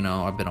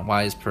 I've been a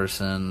wise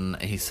person,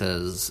 he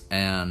says,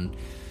 and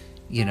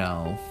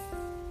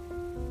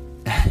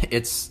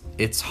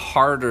it's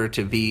harder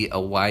to be a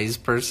wise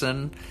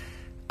person,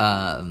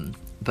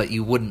 but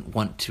you wouldn't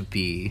want to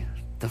be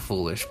the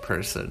foolish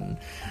person.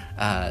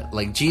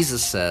 Like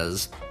Jesus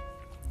says,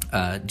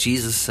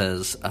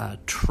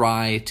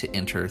 try to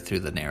enter through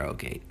the narrow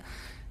gate,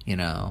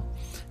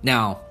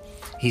 Now,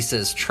 he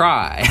says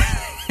try.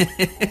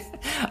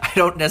 I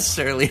don't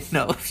necessarily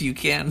know if you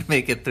can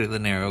make it through the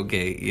narrow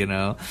gate,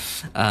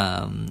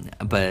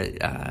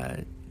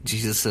 but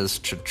Jesus says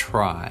to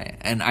try.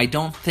 And I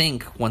don't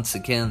think, once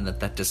again,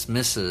 that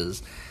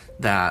dismisses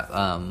that,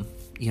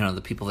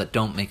 the people that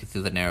don't make it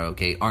through the narrow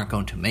gate aren't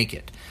going to make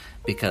it.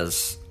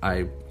 Because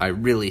I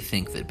really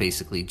think that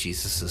basically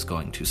Jesus is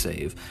going to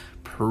save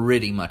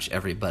pretty much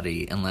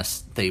everybody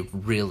unless they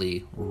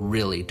really,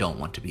 really don't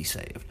want to be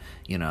saved.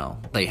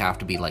 They have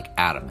to be, like,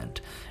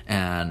 adamant.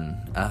 And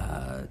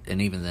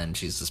even then,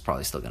 Jesus is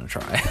probably still going to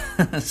try.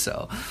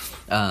 So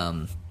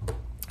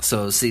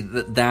see,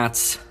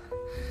 that's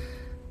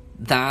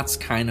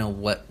kind of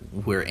what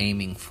we're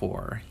aiming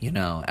for,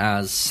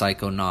 as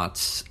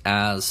psychonauts,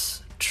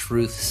 as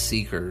truth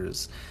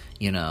seekers,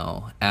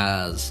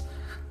 as,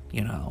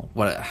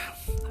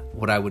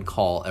 what I would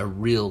call a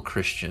real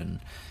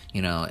Christian,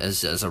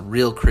 as a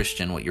real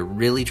Christian, what you're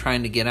really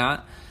trying to get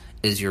at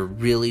is you're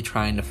really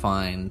trying to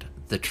find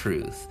the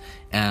truth.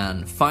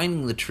 And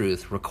finding the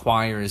truth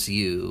requires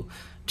you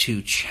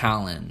to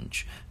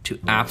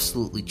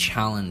absolutely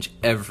challenge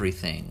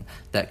everything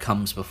that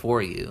comes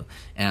before you.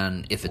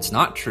 And if it's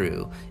not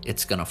true,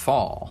 it's going to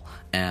fall.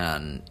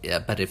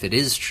 But if it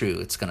is true,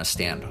 it's going to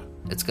stand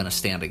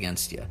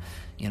against you,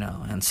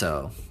 and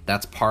so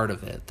that's part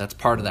of it. That's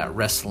part of that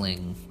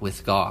wrestling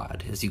with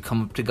God, is you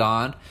come up to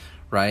God,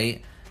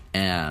 right?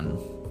 And,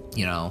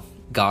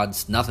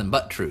 God's nothing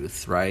but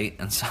truth, right?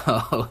 And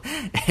so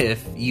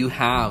if you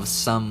have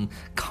some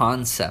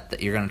concept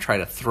that you're going to try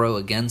to throw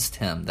against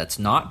him that's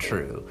not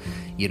true,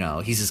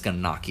 he's just going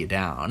to knock you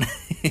down.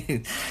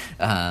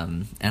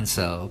 And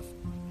so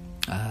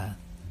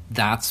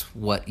that's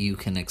what you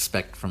can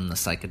expect from the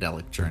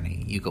psychedelic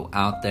journey. You go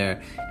out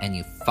there and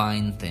you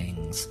find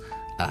things,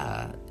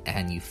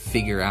 and you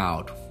figure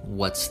out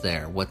what's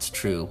there, what's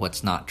true,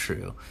 what's not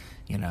true,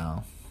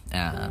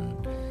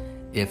 and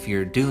if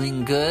you're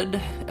doing good,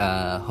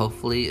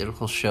 hopefully it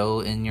will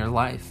show in your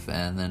life,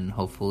 and then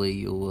hopefully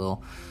you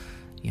will,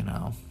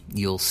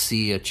 you'll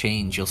see a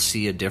change, you'll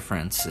see a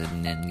difference,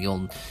 and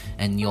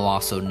you'll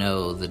also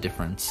know the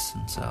difference.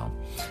 And so,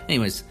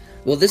 anyways,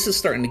 well, this is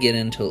starting to get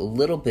into a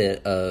little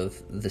bit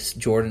of this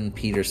Jordan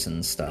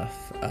Peterson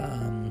stuff.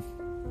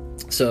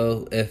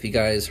 So if you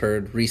guys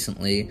heard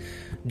recently,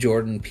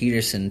 Jordan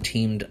Peterson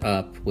teamed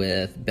up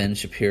with Ben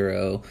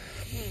Shapiro,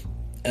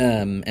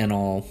 and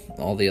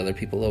all the other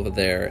people over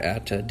there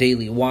at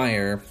Daily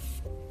Wire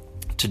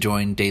to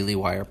join Daily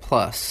Wire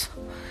Plus.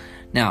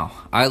 Now,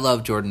 I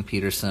love Jordan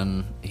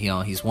Peterson.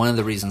 He's one of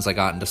the reasons I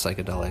got into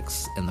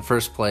psychedelics in the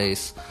first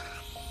place,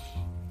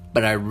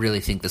 but I really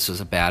think this was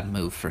a bad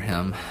move for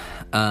him.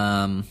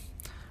 I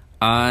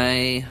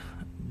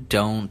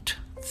don't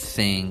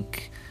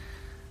think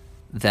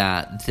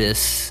that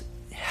this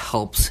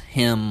helps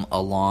him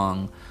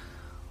along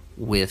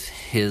with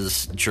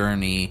his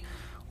journey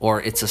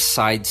or it's a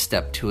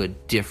sidestep to a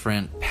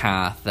different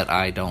path that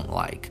I don't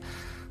like.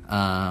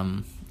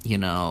 You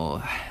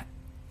know,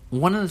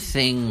 one of the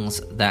things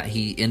that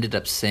he ended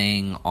up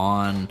saying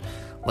on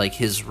like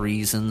his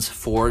reasons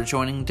for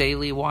joining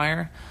Daily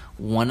Wire,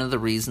 one of the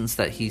reasons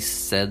that he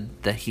said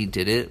that he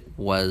did it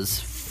was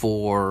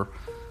for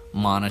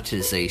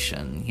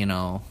monetization, you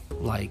know,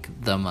 like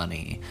the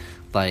money.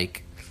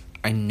 Like,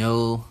 I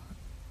know,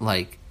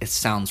 like, it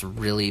sounds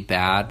really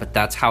bad, but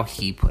that's how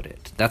he put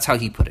it. That's how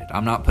he put it.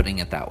 I'm not putting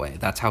it that way.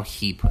 That's how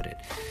he put it,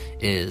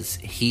 is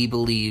he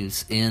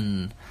believes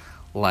in,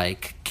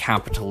 like,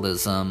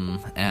 capitalism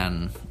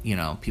and, you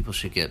know, people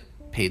should get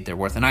paid their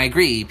worth. And I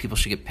agree, people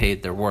should get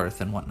paid their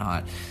worth and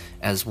whatnot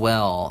as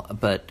well.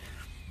 But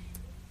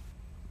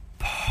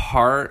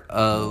part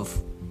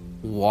of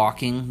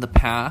walking the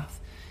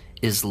path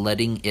is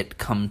letting it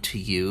come to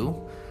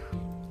you.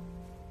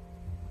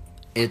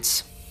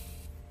 It's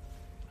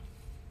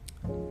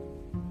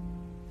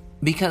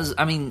because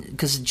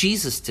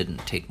Jesus didn't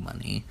take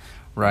money,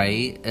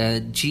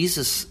 right?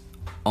 Jesus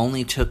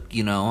only took,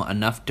 you know,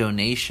 enough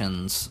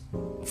donations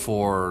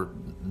for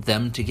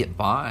them to get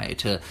by,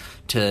 to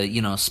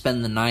you know,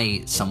 spend the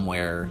night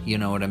somewhere, you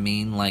know what I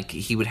mean? Like,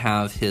 he would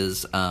have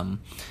his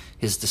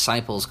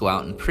disciples go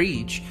out and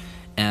preach,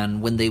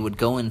 and when they would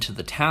go into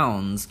the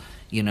towns,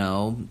 you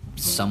know,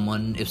 if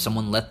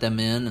someone let them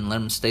in and let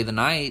them stay the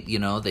night, you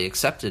know, they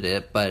accepted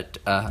it, but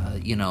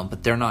you know,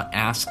 but they're not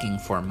asking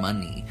for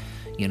money,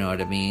 you know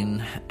what I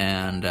mean?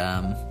 And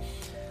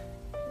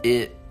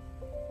it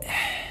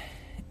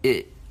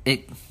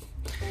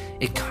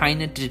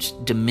kind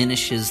of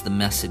diminishes the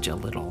message a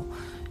little,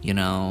 you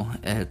know.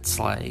 It's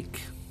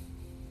like,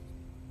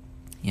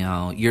 you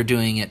know, you're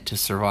doing it to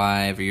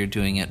survive, or you're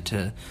doing it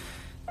to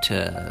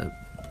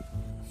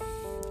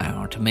I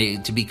don't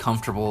know, to be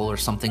comfortable or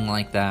something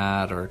like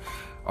that,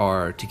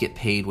 or to get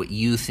paid what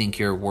you think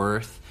you're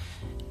worth.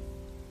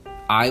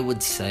 I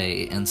would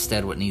say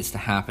instead what needs to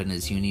happen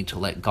is you need to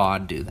let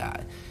God do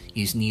that.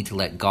 You need to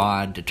let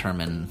God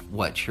determine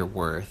what you're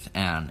worth.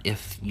 And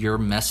if your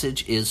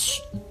message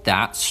is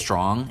that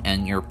strong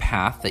and your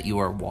path that you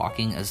are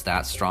walking is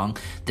that strong,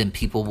 then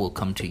people will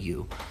come to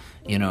you.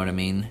 You know what I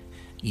mean?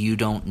 You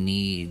don't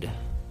need,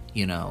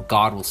 you know,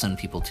 God will send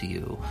people to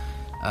you.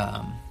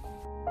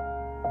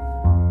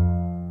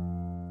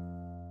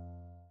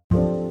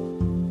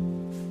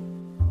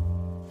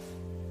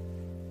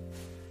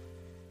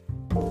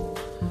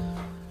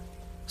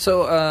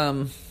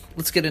 So,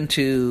 let's get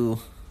into...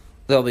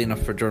 That'll be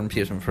enough for Jordan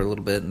Peterson for a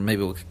little bit, and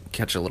maybe we'll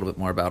catch a little bit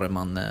more about him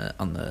on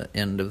the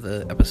end of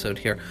the episode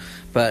here.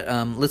 But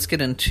let's get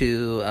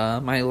into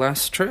my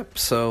last trip.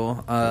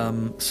 So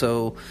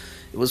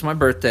it was my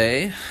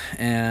birthday,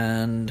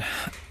 and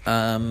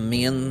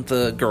me and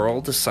the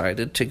girl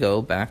decided to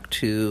go back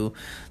to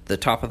the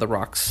Top of the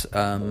Rocks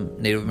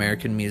Native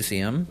American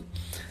Museum,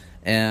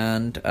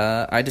 and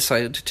I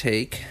decided to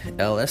take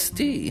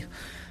LSD.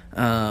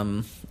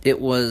 It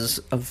was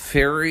a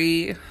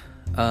very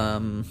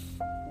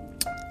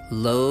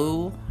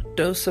low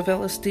dose of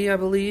LSD, I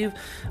believe.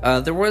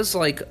 There was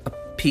like a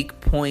peak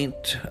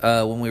point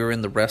when we were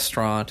in the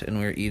restaurant and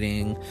we were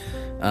eating,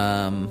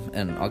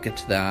 and I'll get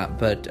to that,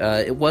 but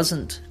it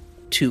wasn't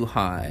too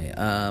high.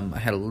 I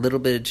had a little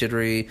bit of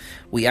jittery.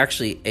 We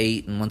actually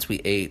ate, and once we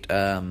ate,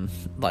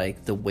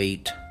 like the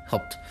weight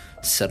helped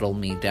settle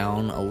me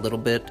down a little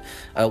bit.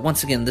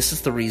 Once again, this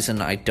is the reason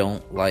I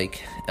don't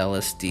like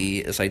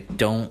LSD, is I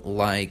don't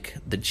like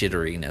the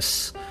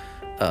jitteriness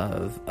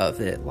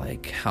of it,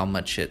 like how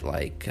much it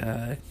like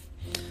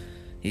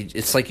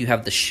it's like you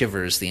have the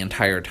shivers the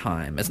entire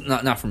time. It's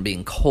not from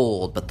being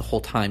cold, but the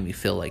whole time you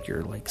feel like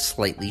you're like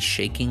slightly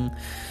shaking.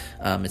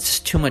 It's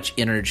just too much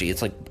energy.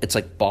 It's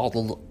like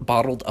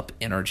bottled up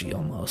energy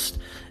almost.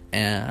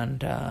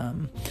 And I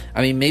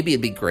mean, maybe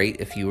it'd be great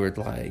if you were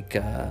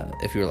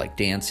like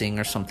dancing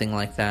or something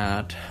like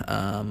that.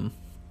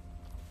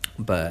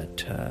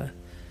 But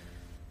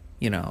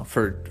you know,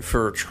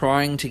 for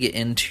trying to get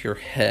into your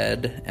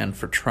head and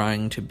for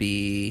trying to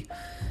be,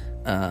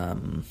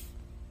 you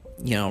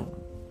know,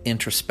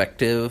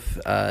 introspective,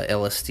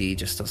 LSD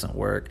just doesn't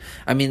work.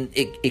 I mean,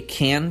 it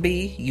can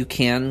be. You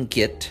can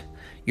get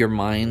your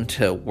mind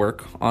to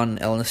work on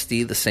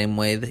LSD the same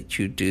way that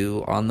you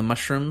do on the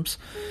mushrooms.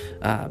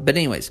 But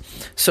anyways,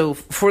 so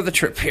for the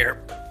trip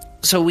here,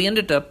 so we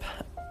ended up,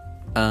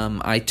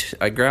 I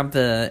grabbed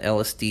the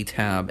LSD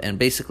tab and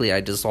basically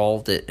I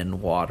dissolved it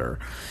in water.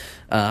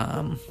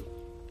 And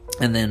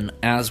then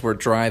as we're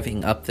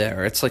driving up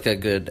there, it's like a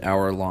good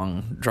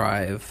hour-long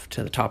drive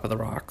to the Top of the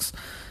Rocks.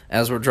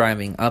 As we're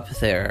driving up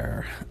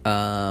there,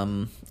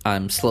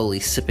 I'm slowly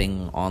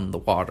sipping on the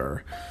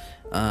water.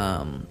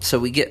 So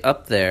we get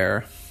up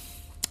there,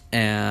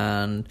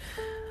 and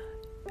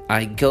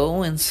we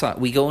go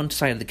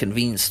inside of the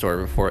convenience store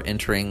before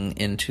entering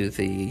into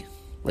the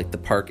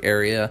park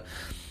area.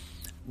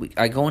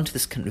 I go into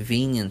this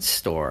convenience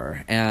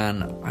store,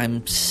 and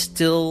I'm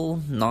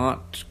still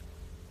not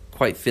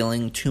quite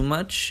feeling too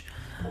much.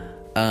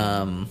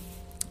 I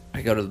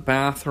go to the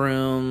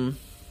bathroom.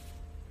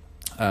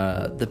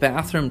 The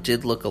bathroom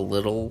did look a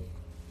little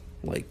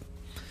like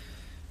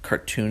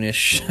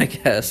cartoonish, I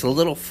guess, a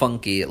little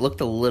funky. It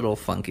looked a little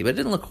funky, but it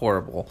didn't look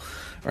horrible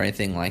or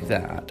anything like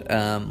that.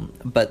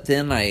 But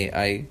then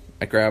I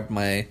grabbed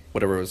my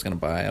whatever I was going to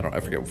buy. I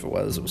forget what it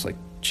was. It was like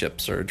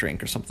chips or a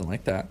drink or something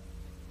like that.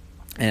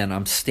 And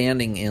I'm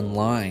standing in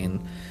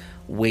line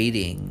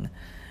waiting,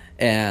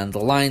 and the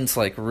line's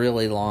like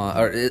really long,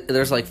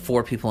 there's like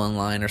 4 people in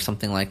line or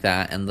something like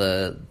that, and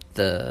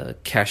the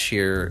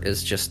cashier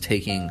is just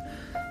taking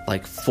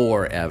like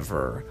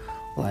forever.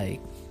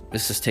 Like,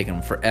 it's just taking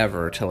them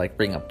forever to like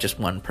bring up just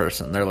one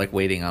person. They're like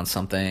waiting on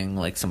something,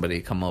 like somebody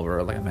to come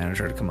over, like a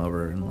manager to come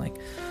over and like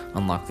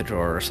unlock the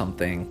drawer or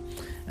something.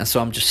 And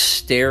so I'm just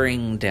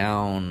staring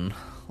down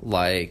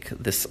like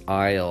this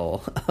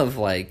aisle of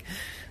like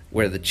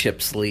where the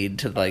chips lead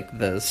to like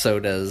the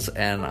sodas,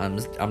 and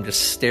I'm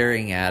just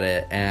staring at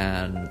it,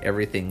 and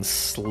everything's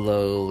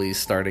slowly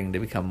starting to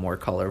become more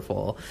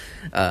colorful.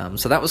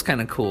 So that was kind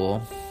of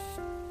cool.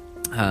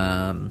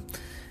 And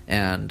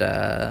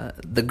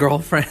the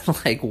girlfriend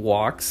like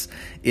walks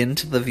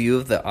into the view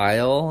of the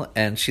aisle,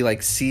 and she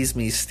like sees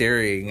me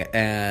staring,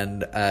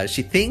 and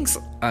she thinks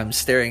I'm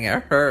staring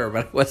at her,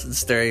 but I wasn't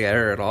staring at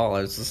her at all.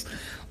 I was just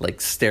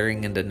like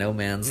staring into no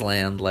man's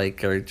land,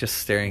 like, or just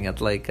staring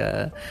at like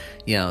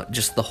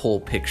just the whole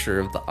picture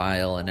of the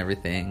aisle and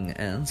everything.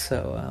 And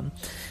so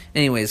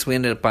anyways, we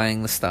ended up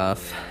buying the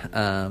stuff,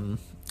 and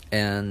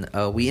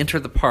we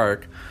entered the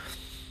park,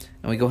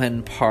 and we go ahead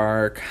and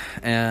park,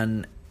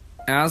 and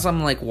as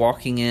I'm like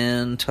walking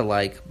in to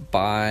like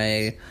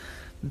buy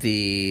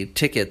the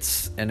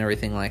tickets and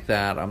everything like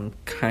that, I'm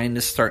kind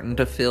of starting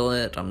to feel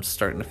it. I'm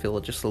starting to feel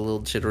it just a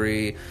little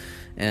jittery,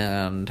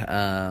 and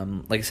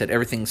like I said,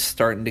 everything's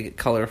starting to get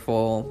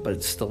colorful, but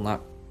it's still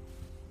not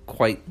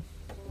quite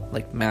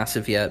like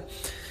massive yet.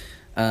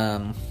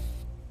 I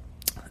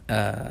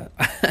as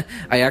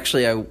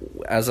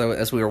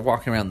we were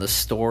walking around the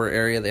store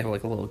area, they have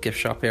like a little gift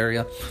shop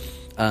area.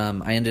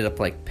 I ended up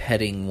like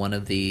petting one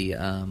of the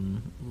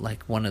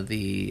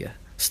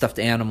stuffed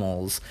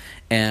animals,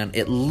 and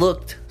it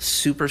looked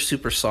super,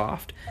 super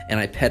soft, and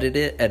I petted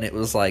it, and it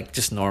was like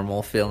just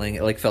normal feeling.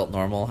 It like felt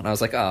normal, and I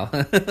was like, oh.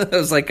 It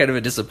was like kind of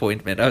a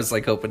disappointment. I was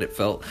like hoping it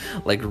felt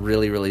like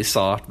really, really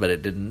soft, but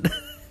it didn't.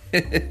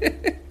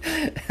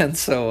 And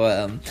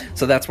so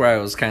that's where I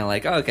was kind of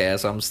like, okay,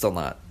 so I'm still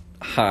not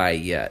high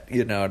yet,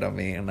 you know what I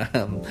mean?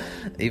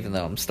 Even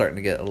though I'm starting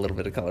to get a little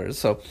bit of colors.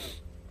 So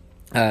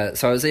I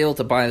was able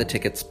to buy the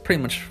tickets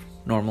pretty much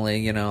normally.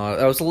 You know,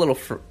 I was a little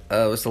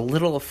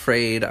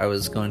afraid I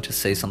was going to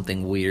say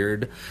something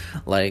weird,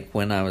 like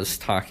when I was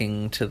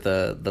talking to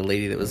the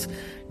lady that was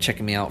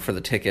checking me out for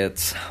the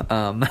tickets.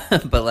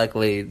 But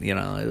luckily, you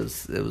know,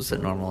 it was a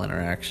normal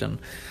interaction.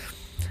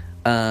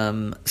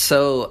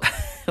 So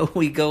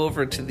we go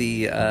over to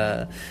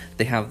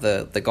they have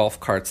the golf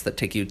carts that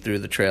take you through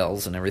the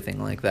trails and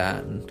everything like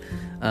that. And,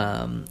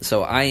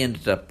 so I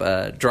ended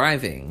up,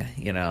 driving,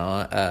 you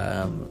know,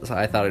 so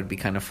I thought it'd be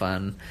kind of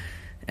fun.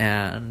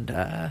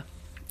 And,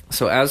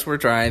 so as we're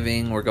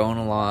driving, we're going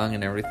along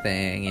and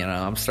everything, you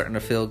know, I'm starting to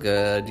feel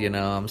good, you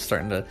know, I'm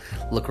starting to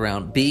look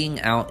around.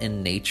 Being out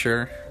in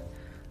nature,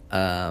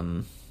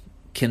 can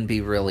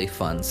be really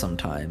fun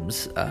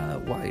sometimes,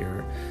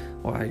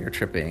 while you're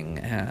tripping,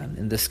 and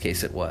in this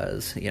case it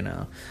was, you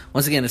know.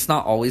 Once again, it's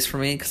not always for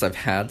me, because I've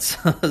had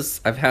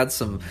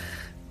some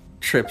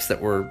trips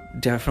that were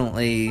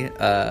definitely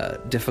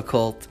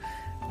difficult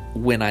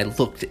when I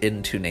looked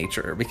into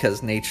nature,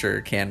 because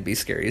nature can be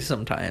scary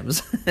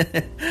sometimes.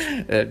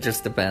 It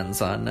just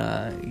depends on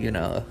you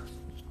know,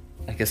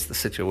 I guess the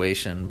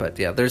situation. But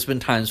yeah, there's been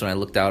times when I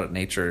looked out at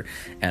nature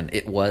and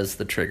it was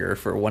the trigger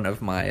for one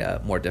of my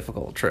more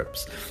difficult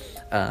trips.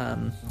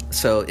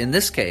 So in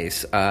this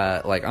case,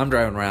 like I'm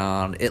driving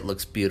around, it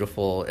looks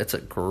beautiful. It's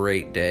a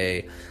great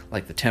day.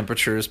 Like the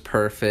temperature is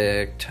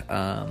perfect.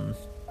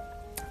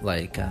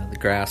 Like the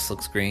grass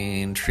looks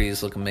green,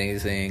 trees look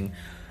amazing.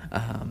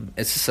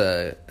 It's just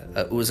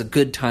it was a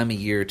good time of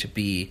year to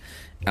be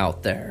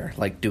out there,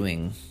 like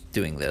doing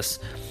this.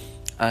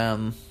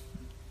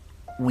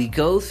 We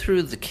go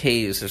through the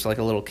caves. There's like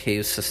a little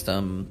cave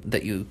system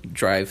that you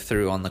drive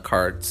through on the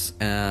carts,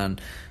 and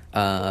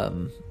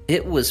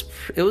it was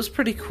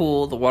pretty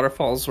cool. The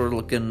waterfalls were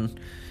looking,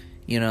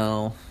 you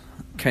know,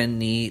 kind of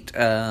neat.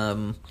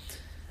 It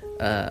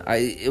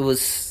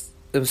was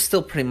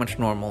still pretty much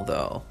normal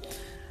though.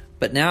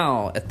 But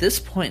now, at this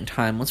point in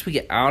time, once we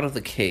get out of the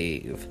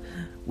cave,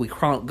 we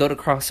go to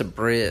cross a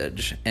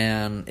bridge,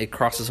 and it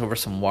crosses over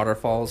some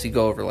waterfalls. You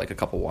go over like a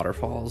couple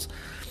waterfalls.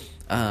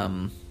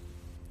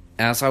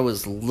 As I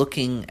was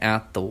looking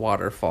at the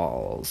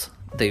waterfalls,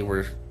 they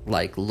were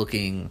like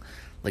looking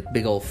like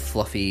big old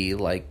fluffy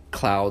like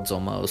clouds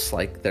almost,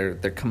 like they're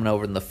coming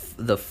over, and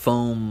the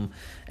foam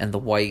and the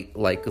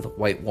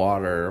white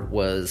water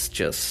was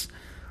just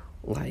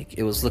like,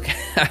 it was looking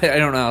I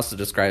don't know how else to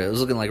describe it. It was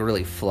looking like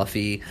really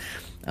fluffy,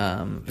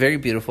 very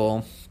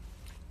beautiful.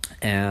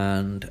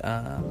 And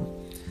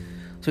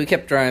so we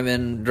kept drive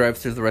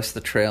through the rest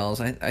of the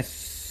trails. I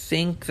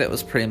think that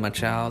was pretty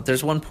much out.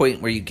 There's one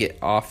point where you get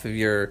off of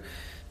your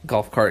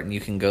golf cart, and you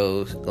can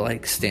go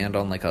like stand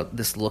on like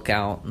this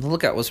lookout. And the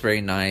lookout was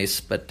very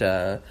nice, but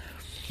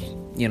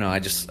you know, I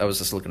was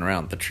just looking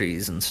around at the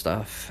trees and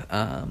stuff.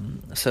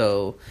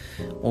 So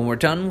when we're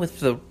done with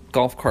the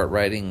golf cart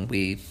riding,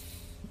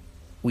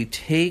 we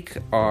take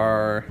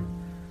our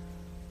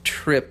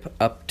trip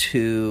up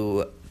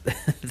to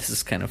this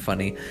is kind of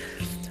funny.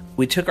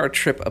 We took our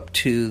trip up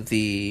to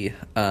the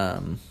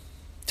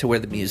to where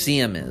the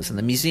museum is, and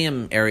the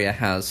museum area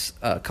has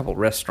a couple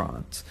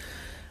restaurants.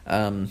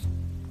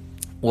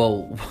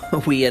 Well,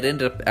 we had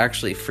ended up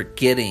actually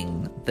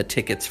forgetting the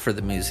tickets for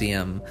the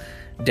museum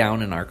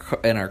down in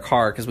our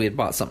car, because we had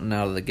bought something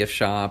out of the gift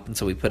shop, and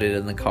so we put it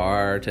in the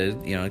car to,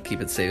 you know,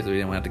 keep it safe so we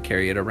didn't have to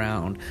carry it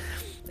around.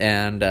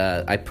 And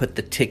I put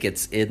the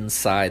tickets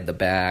inside the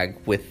bag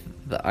with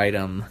the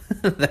item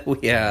that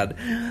we had.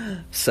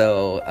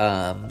 So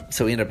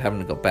we ended up having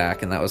to go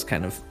back, and that was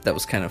kind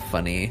of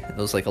funny. It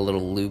was like a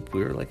little loop.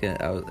 We were like,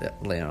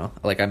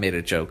 I made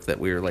a joke that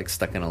we were like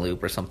stuck in a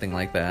loop or something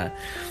like that.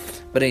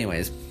 But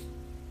anyways,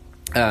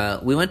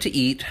 we went to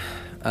eat,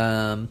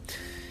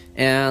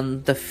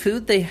 and the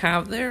food they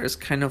have there is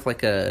kind of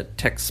like a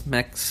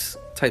Tex-Mex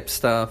type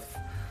stuff.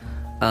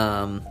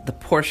 The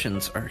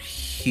portions are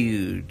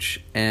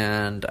huge,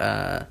 and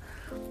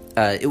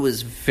it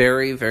was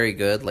very, very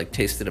good, like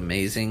tasted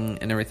amazing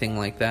and everything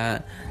like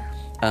that.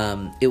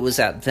 It was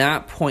at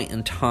that point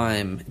in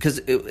time, because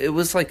it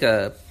was like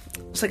a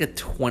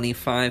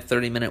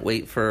 25-30 minute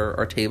wait for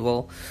our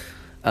table.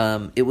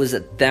 It was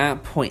at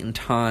that point in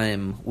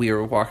time we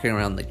were walking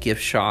around the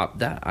gift shop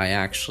that I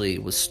actually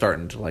was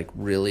starting to like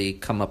really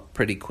come up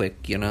pretty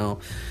quick, you know.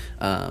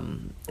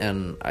 And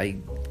I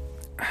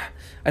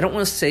don't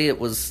want to say it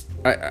was.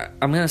 I'm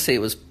going to say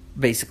it was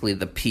basically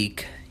the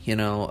peak, you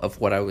know,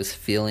 of what I was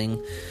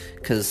feeling,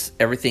 because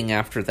everything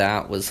after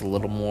that was a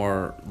little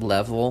more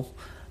level,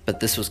 but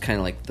this was kind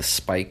of like the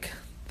spike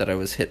that I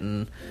was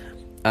hitting.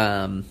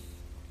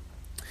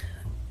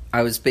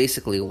 I was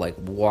basically like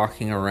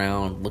walking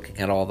around looking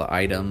at all the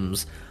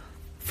items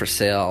for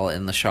sale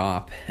in the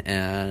shop,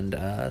 and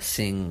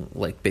seeing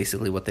like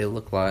basically what they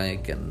look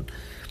like, and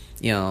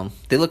you know,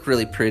 they look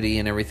really pretty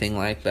and everything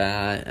like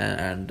that.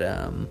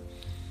 And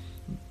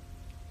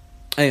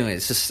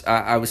anyways, just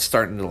I was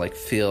starting to like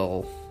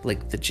feel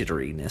like the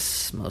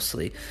jitteriness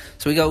mostly.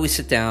 So we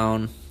sit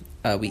down,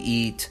 we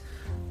eat,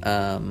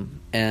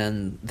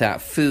 and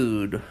that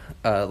food,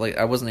 like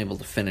I wasn't able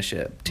to finish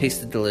it. It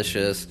tasted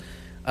delicious,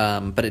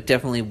 but it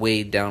definitely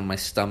weighed down my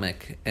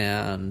stomach,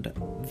 and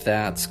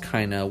that's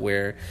kind of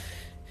where.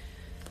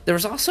 There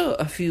was also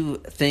a few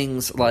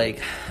things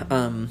like,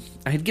 I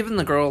had given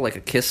the girl like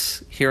a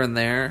kiss here and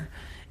there,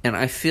 and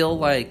I feel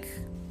like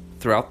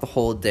throughout the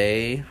whole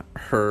day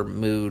her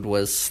mood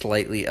was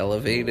slightly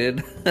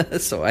elevated.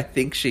 So I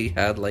think she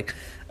had like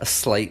a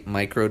slight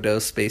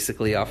microdose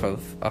basically off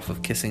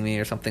of kissing me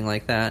or something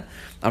like that.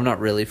 I'm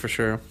not really for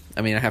sure.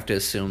 I mean, I have to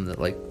assume that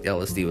like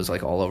LSD was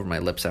like all over my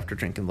lips after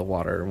drinking the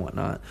water and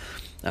whatnot.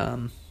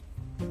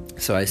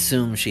 So I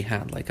assume she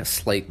had like a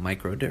slight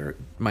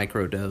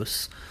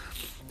microdose.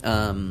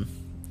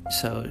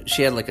 So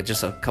she had like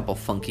just a couple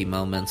funky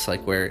moments,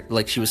 like where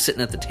like she was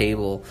sitting at the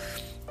table,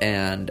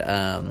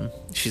 and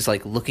she's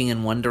like looking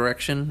in one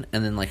direction,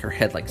 and then like her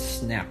head like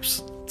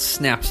snaps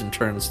and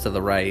turns to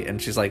the right,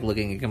 and she's like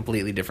looking a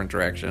completely different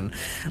direction.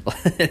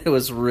 It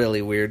was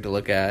really weird to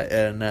look at.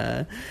 And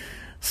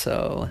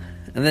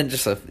and then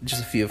just a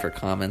few of her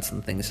comments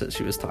and things that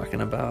she was talking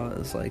about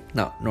is like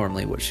not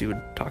normally what she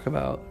would talk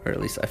about, or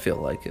at least I feel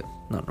like it,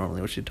 not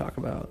normally what she'd talk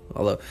about.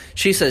 Although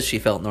she says she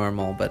felt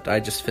normal, but I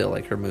just feel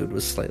like her mood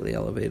was slightly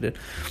elevated.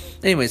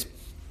 Anyways,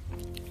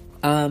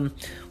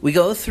 we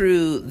go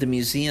through the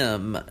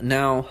museum.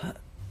 Now,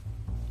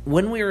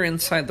 when we were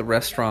inside the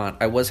restaurant,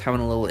 I was having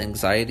a little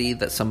anxiety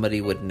that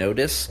somebody would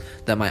notice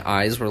that my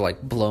eyes were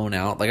like blown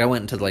out. Like I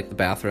went into like the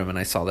bathroom and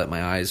I saw that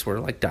my eyes were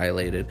like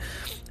dilated.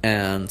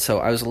 And so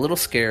I was a little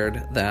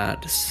scared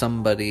that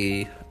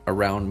somebody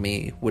around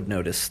me would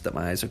notice that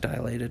my eyes are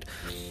dilated.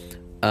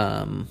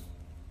 But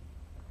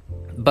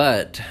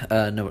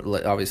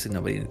no, obviously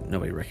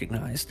nobody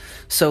recognized.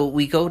 So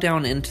we go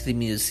down into the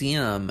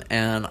museum,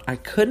 and I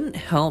couldn't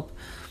help,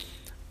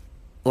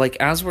 like,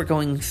 as we're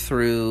going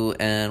through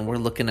and we're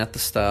looking at the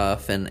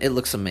stuff, and it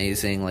looks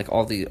amazing. Like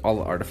all the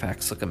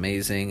artifacts look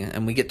amazing,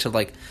 and we get to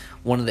like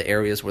one of the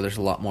areas where there's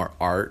a lot more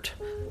art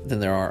than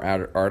there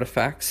are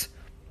artifacts.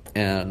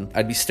 And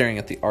I'd be staring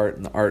at the art,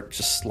 and the art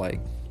just like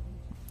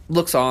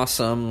looks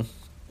awesome.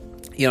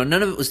 You know,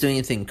 none of it was doing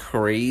anything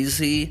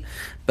crazy,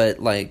 but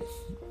like,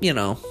 you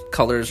know,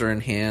 colors are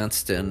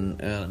enhanced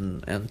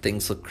and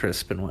things look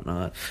crisp and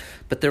whatnot.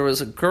 But there was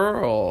a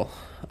girl,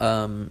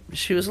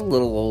 she was a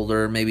little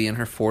older, maybe in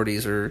her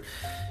 40s, or,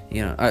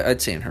 you know,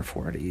 I'd say in her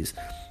 40s.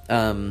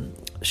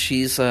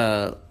 She's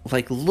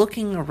like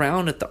looking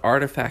around at the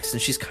artifacts,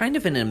 and she's kind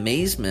of in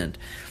amazement,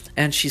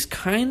 and she's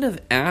kind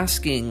of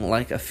asking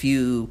like a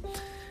few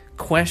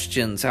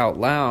questions out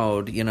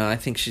loud. You know, I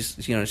think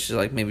she's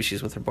like, maybe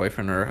she's with her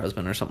boyfriend or her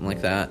husband or something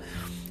like that.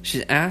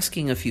 She's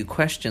asking a few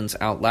questions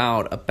out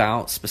loud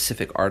about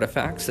specific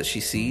artifacts that she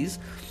sees.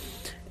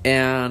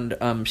 And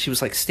she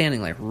was like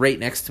standing like right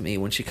next to me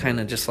when she kind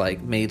of just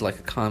like made like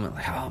a comment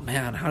like, oh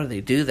man, how do they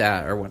do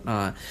that or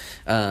whatnot.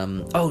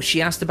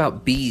 She asked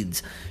about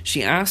beads.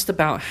 She asked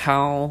about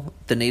how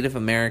the Native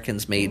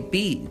Americans made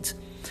beads.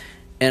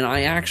 And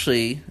I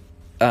actually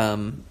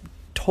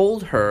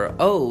told her,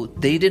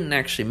 they didn't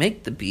actually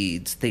make the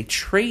beads. They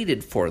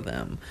traded for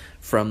them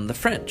from the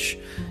French,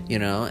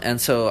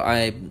 and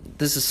so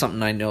this is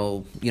something I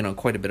know,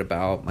 quite a bit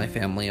about. My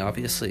family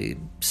obviously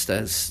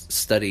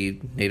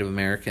studied Native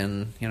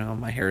American,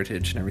 my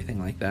heritage and everything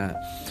like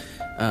that.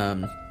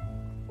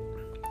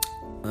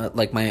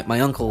 Like my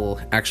uncle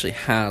actually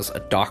has a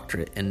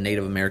doctorate in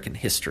Native American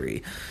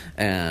history,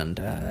 and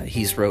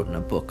he's written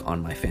a book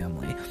on my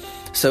family.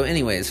 So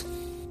anyways,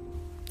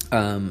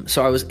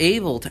 so I was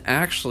able to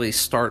actually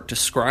start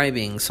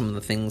describing some of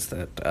the things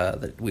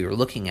that we were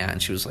looking at,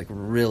 and she was like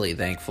really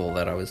thankful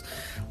that I was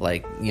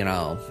like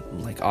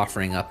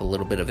offering up a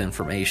little bit of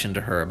information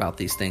to her about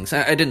these things.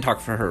 I didn't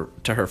talk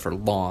to her for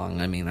long.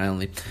 I mean, I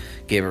only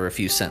gave her a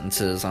few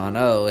sentences on,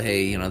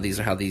 hey, these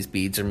are how these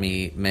beads are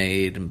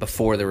made, and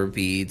before there were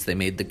beads, they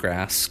made the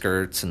grass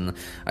skirts, and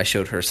I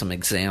showed her some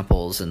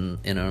examples and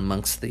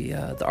amongst the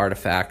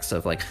artifacts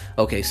of like,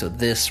 okay, so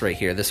this right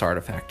here, this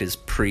artifact is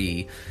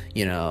pre,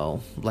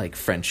 like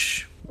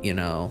French,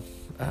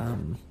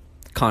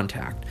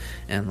 contact,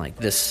 and like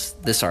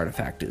this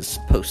artifact is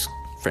post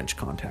French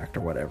contact or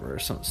whatever, or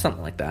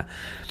something like that.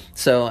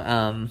 So,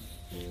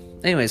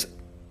 anyways,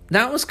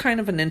 that was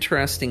kind of an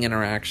interesting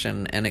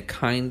interaction, and it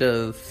kind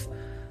of,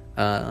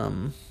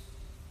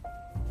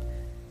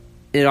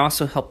 it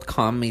also helped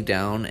calm me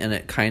down, and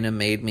it kind of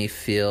made me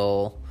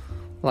feel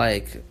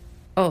like,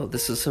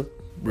 this is a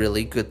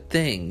really good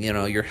thing,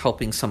 you're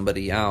helping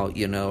somebody out,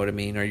 you know what I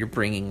mean, or you're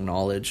bringing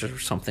knowledge or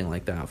something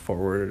like that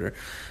forward, or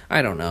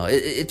I don't know,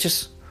 it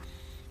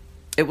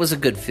was a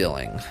good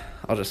feeling.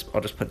 I'll just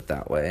put it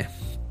that way.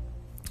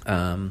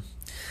 I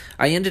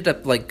ended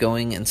up like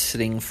going and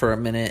sitting for a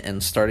minute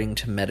and starting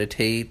to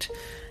meditate,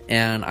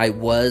 and I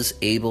was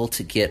able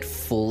to get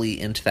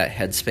fully into that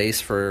headspace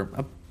for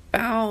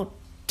about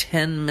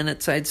 10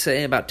 minutes, I'd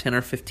say, about 10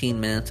 or 15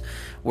 minutes,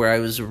 where I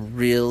was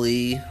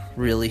really,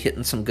 really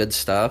hitting some good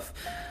stuff.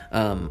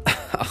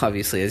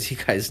 Obviously, as you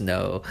guys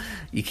know,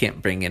 you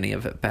can't bring any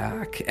of it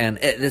back. And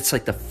it's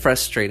like the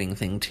frustrating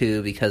thing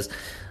too, because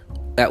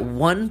at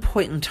one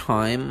point in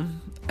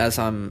time, as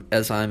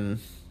I'm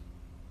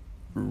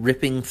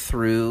ripping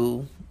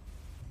through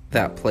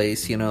that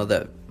place,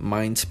 that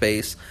mind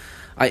space,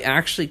 I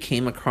actually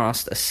came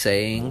across a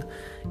saying.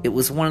 It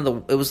was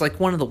like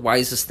one of the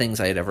wisest things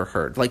I had ever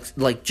heard.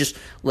 Like just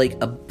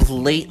like a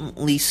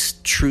blatantly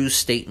true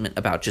statement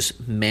about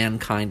just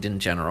mankind in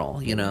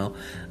general.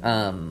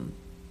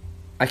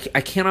 I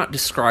cannot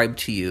describe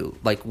to you,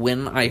 like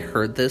when I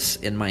heard this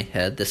in my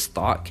head, this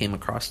thought came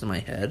across in my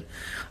head.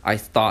 I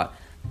thought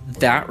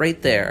that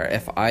right there,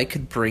 if I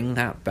could bring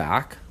that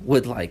back,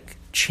 would like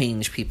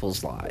change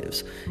people's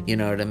lives. You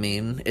know what I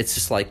mean? It's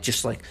just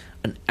like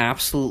an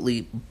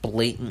absolutely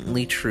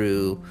blatantly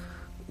true,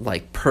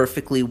 like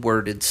perfectly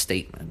worded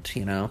statement,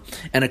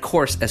 And of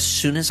course, as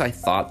soon as I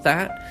thought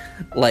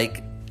that,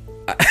 like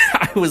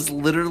I was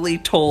literally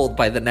told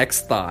by the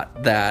next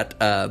thought that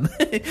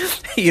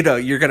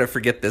you're gonna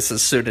forget this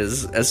as soon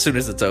as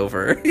it's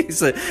over. He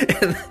said,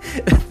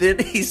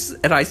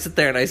 and I sit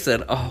there and I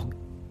said, oh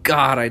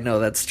God, I know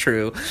that's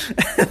true.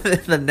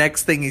 The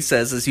next thing he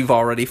says is, you've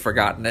already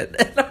forgotten it.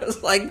 And I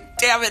was like,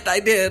 damn it, I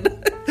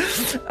did.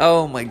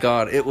 Oh my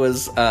God, it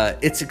was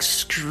it's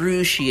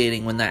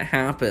excruciating when that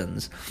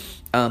happens.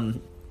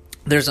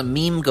 There's a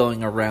meme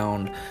going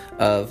around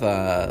of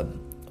what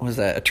was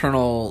that,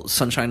 Eternal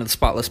Sunshine of the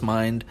Spotless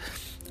Mind,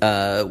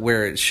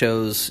 where it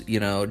shows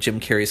Jim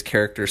Carrey's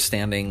character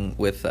standing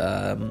with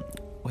the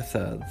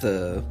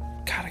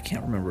God, I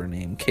can't remember her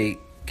name, Kate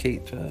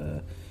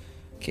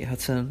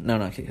Hudson? No,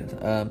 not Kate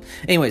Hudson.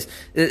 Anyways,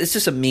 it's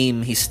just a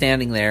meme. He's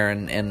standing there,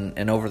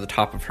 and over the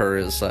top of her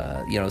is,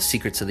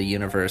 Secrets of the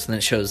Universe, and then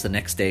it shows the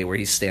next day where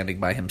he's standing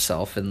by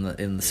himself in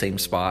the same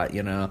spot,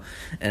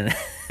 and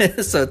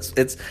so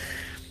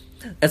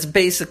it's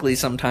basically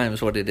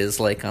sometimes what it is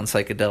like on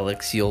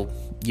psychedelics.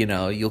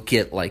 You'll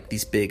get like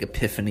these big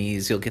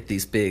epiphanies, you'll get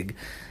these big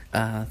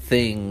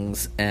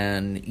things,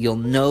 and you'll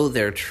know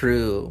they're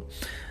true.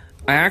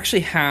 I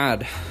actually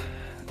had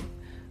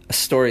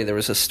there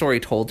was a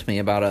story told to me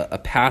about a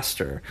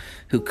pastor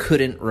who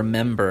couldn't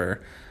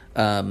remember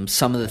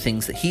some of the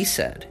things that he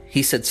said.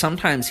 He said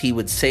sometimes he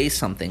would say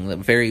something that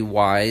very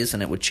wise,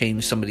 and it would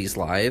change somebody's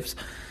lives,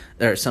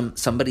 or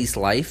somebody's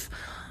life,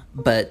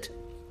 but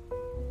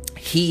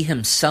he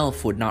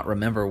himself would not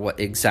remember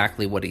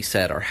exactly what he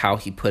said or how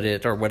he put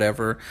it or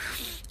whatever.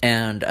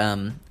 And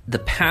the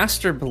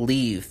pastor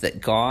believed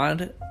that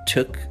God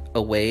took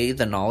away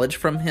the knowledge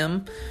from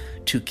him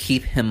to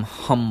keep him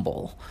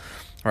humble.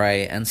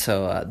 Right, and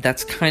so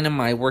that's kind of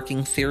my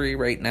working theory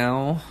right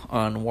now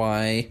on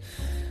why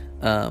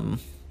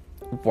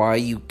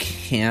you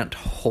can't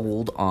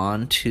hold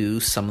on to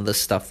some of the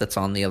stuff that's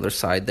on the other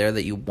side there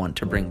that you want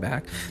to bring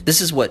back.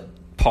 This is what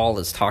Paul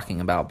is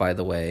talking about, by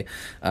the way.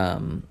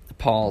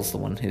 Paul's the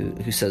one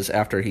who says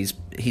after he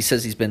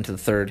says he's been to the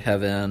third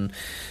heaven,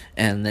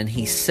 and then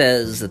he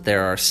says that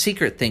there are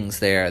secret things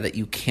there that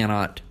you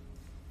cannot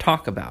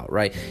talk about,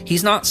 right?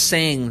 He's not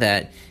saying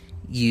that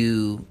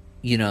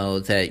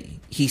that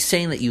he's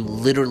saying that you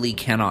literally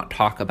cannot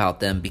talk about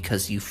them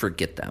because you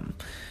forget them.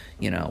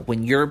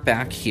 When you're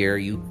back here,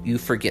 you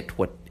forget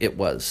what it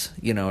was.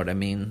 You know what I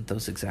mean?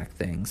 Those exact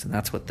things. And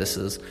that's what this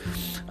is.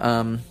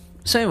 So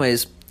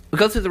anyways, we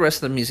go through the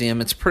rest of the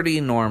museum. It's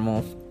pretty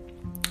normal.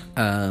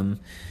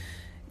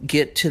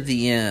 Get to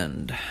the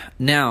end.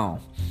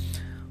 Now,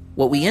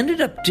 what we ended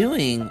up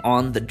doing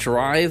on the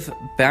drive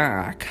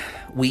back,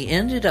 we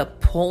ended up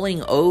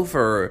pulling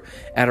over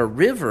at a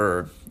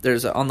river.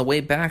 On the way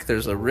back,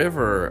 there's a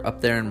river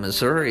up there in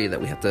Missouri that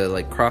we have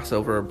to cross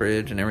over a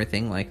bridge and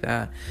everything like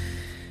that.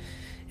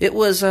 It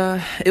was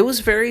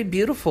very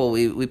beautiful.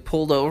 We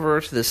pulled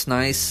over to this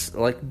nice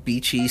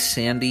beachy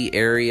sandy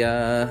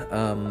area.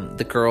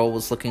 The girl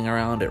was looking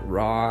around at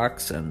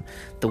rocks, and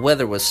the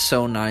weather was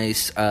so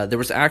nice. There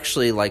was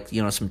actually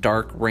some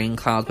dark rain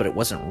clouds, but it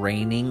wasn't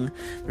raining.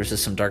 There was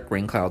just some dark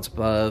rain clouds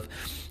above,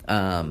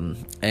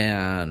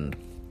 and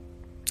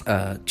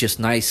just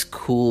nice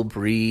cool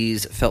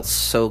breeze. It felt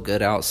so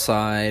good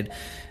outside.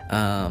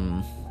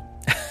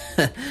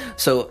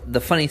 So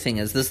the funny thing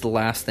is, this is the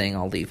last thing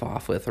I'll leave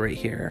off with right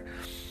here.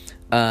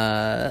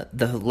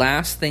 The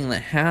last thing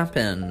that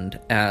happened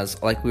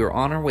as we were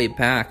on our way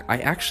back, I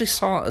actually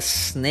saw a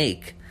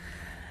snake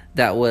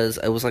it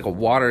was like a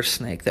water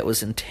snake that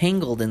was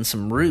entangled in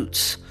some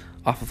roots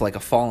off of a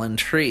fallen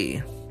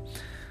tree.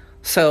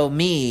 So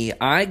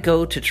I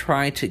go to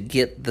try to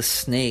get the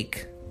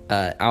snake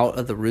out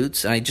of the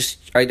roots, and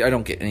I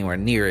don't get anywhere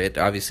near it.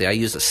 Obviously, I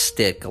use a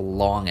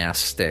long ass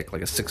stick,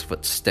 like a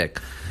 6-foot stick.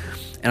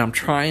 And I'm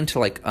trying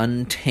to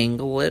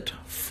untangle it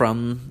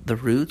from the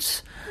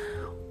roots.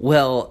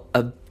 Well,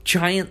 a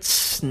giant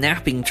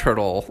snapping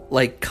turtle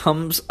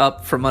comes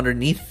up from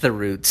underneath the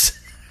roots.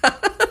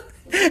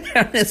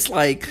 And it's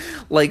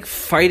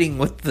fighting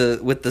with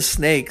the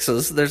snake. So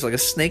there's a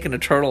snake and a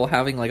turtle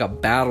having a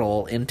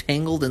battle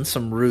entangled in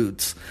some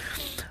roots.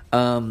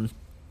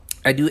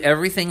 I do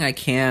everything I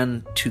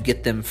can to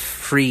get them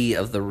free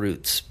of the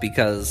roots,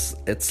 because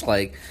it's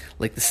the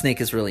snake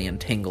is really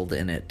entangled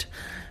in it.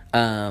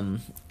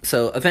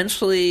 So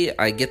eventually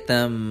I get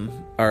them,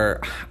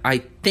 or I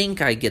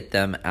think I get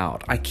them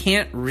out. I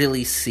can't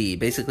really see.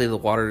 Basically, the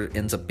water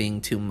ends up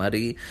being too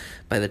muddy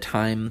by the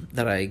time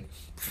that I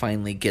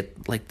finally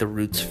get the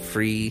roots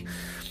free.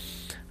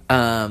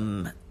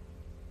 And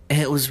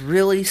it was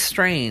really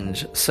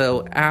strange.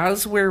 So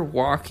as we're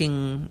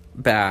walking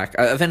back,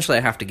 eventually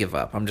I have to give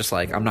up. I'm just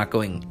I'm not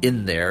going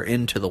in there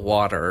into the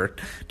water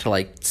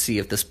to see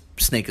if this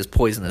snake is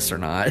poisonous or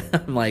not.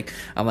 I'm like,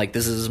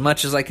 this is as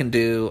much as I can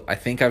do. I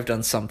think I've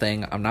done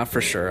something. I'm not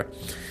for sure.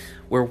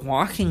 We're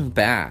walking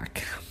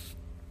back,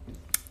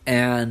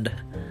 and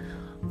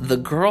the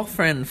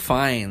girlfriend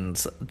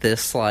finds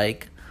this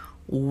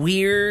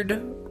weird,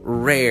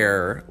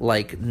 rare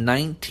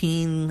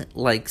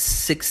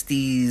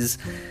 1960s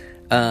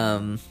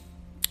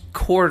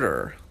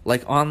quarter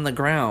on the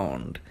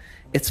ground.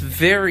 It's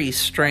very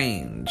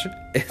strange.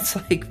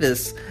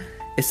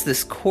 It's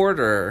this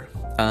quarter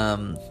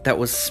that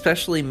was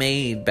specially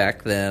made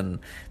back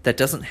then that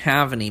doesn't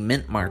have any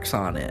mint marks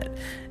on it.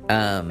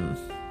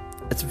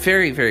 It's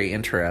very, very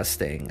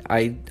interesting.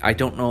 I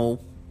don't know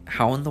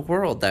how in the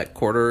world that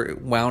quarter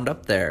wound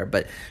up there,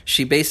 but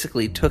she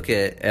basically took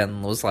it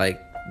and was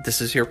like,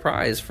 this is your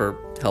prize for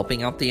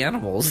helping out the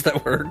animals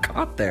that were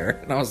caught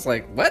there. And I was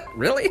like, what?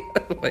 Really?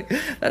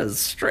 That is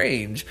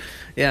strange.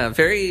 Yeah,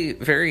 very,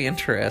 very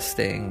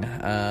interesting.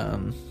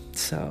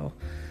 So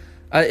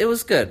it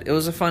was good. It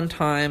was a fun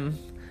time.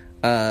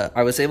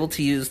 I was able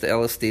to use the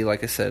LSD,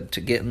 like I said,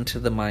 to get into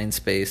the mind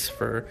space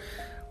for,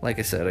 like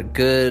I said, a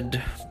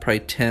good probably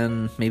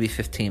 10, maybe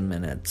 15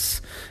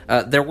 minutes.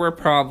 There were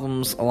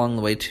problems along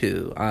the way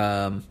too.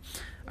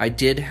 I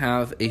did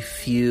have a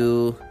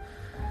few...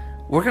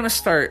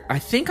 I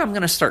think I'm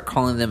going to start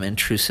calling them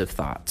intrusive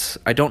thoughts.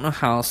 I don't know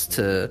how else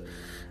to...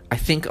 I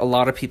think a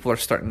lot of people are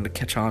starting to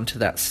catch on to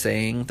that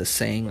saying, the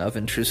saying of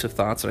intrusive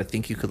thoughts, and I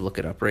think you could look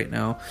it up right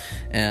now,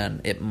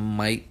 and it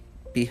might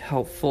be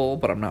helpful,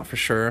 but I'm not for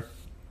sure.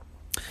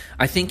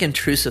 I think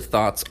intrusive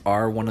thoughts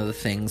are one of the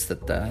things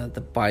that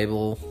the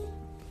Bible...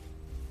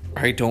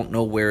 I don't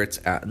know where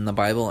it's at in the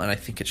Bible, and I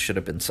think it should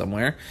have been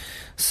somewhere.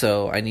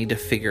 So I need to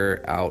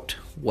figure out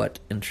what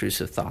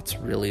intrusive thoughts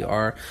really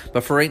are.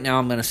 But for right now,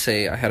 I'm going to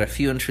say I had a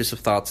few intrusive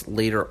thoughts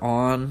later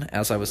on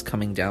as I was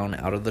coming down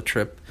out of the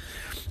trip.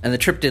 And the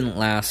trip didn't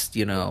last,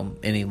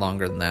 any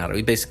longer than that.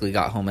 We basically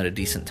got home at a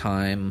decent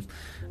time.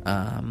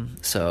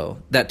 So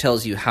that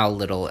tells you how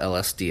little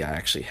LSD I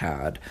actually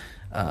had.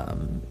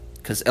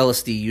 Because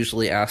LSD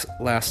usually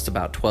lasts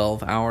about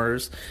 12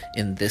 hours.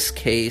 In this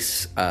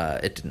case,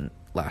 it didn't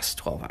last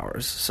 12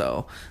 hours,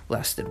 so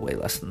lasted way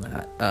less than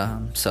that.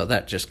 So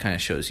that just kind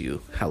of shows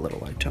you how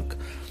little I took.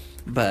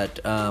 But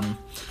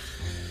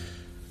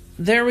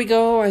there we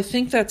go. I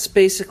think that's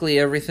basically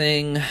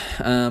everything.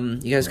 You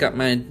guys got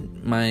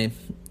my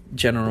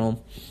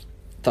general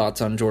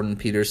thoughts on Jordan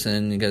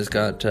Peterson. You guys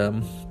got,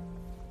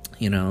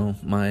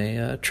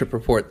 my trip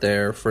report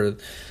there for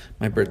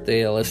my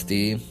birthday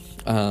LSD.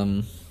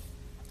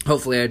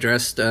 Hopefully I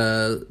addressed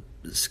a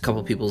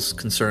couple people's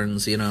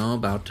concerns,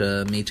 about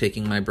me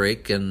taking my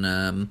break.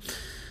 And,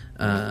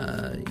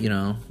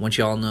 once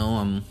y'all know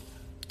I'm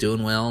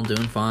doing well,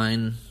 doing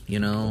fine,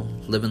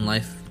 living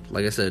life,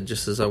 like I said,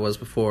 just as I was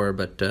before.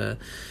 But,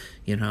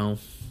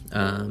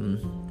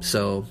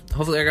 so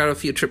hopefully I got a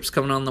few trips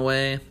coming on the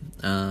way.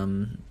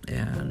 And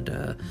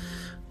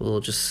we'll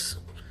just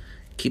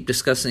keep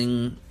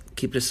discussing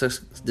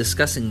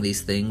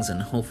these things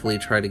and hopefully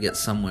try to get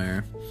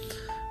somewhere.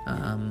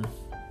 I'm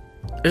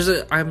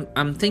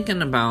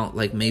thinking about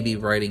like maybe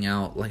writing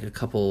out like a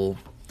couple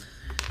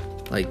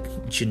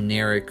like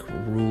generic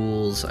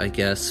rules, I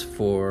guess,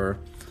 for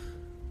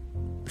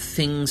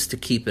things to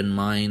keep in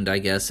mind, I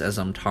guess, as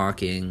I'm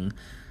talking.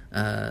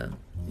 A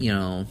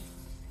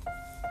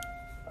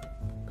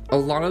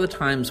lot of the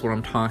times when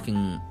I'm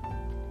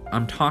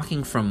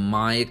talking from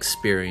my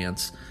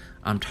experience.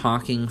 I'm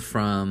talking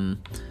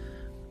from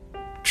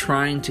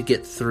trying to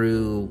get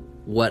through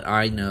what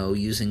I know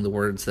using the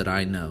words that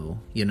I know,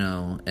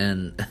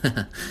 and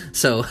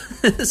so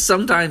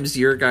sometimes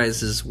your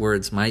guys'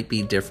 words might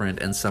be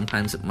different, and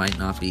sometimes it might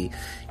not be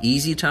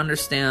easy to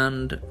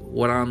understand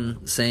what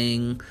I'm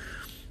saying.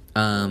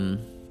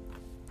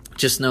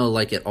 Just know,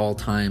 like, at all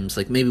times,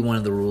 like, maybe one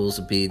of the rules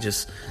would be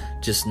just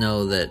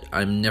know that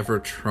I'm never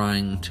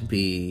trying to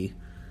be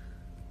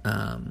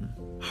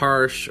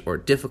harsh or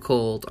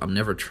difficult. I'm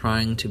never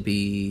trying to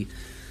be,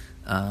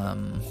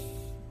 I'm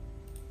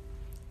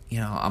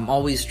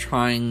always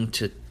trying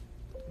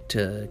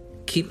to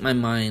keep my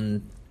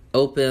mind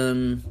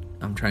open.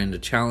 I'm trying to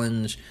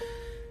challenge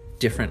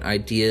different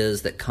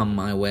ideas that come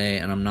my way,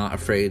 and I'm not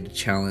afraid to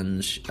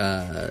challenge,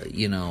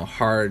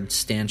 hard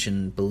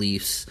stanchion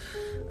beliefs,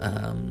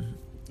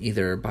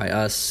 either by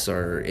us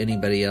or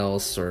anybody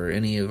else or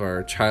any of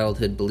our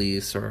childhood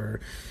beliefs or,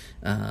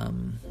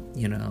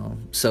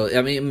 so,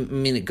 I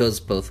mean, it goes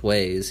both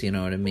ways, you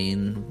know what I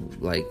mean?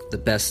 Like, the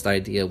best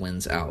idea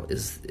wins out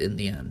is, in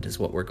the end, is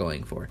what we're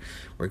going for.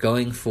 We're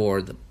going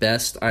for the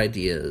best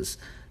ideas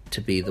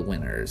to be the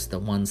winners, the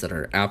ones that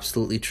are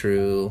absolutely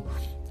true,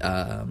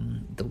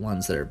 the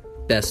ones that are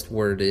best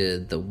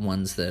worded, the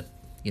ones that,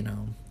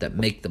 that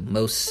make the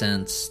most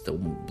sense,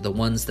 the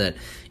ones that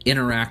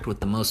interact with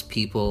the most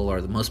people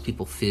or the most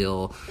people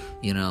feel,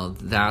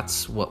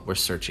 that's what we're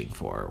searching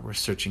for. We're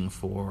searching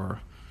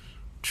for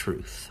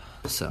truth.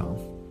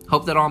 So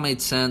hope that all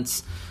made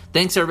sense.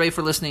 Thanks everybody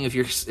for listening. If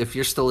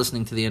you're still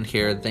listening to the end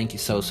here, thank you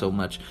so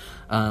much.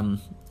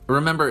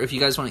 Remember, if you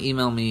guys want to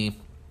email me,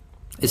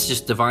 it's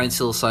just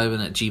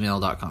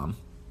divinepsilocybin@gmail.com.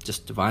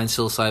 Just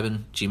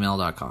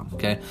divinepsilocybin@gmail.com.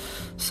 Okay,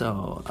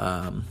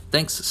 so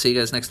thanks. See you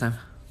guys next time.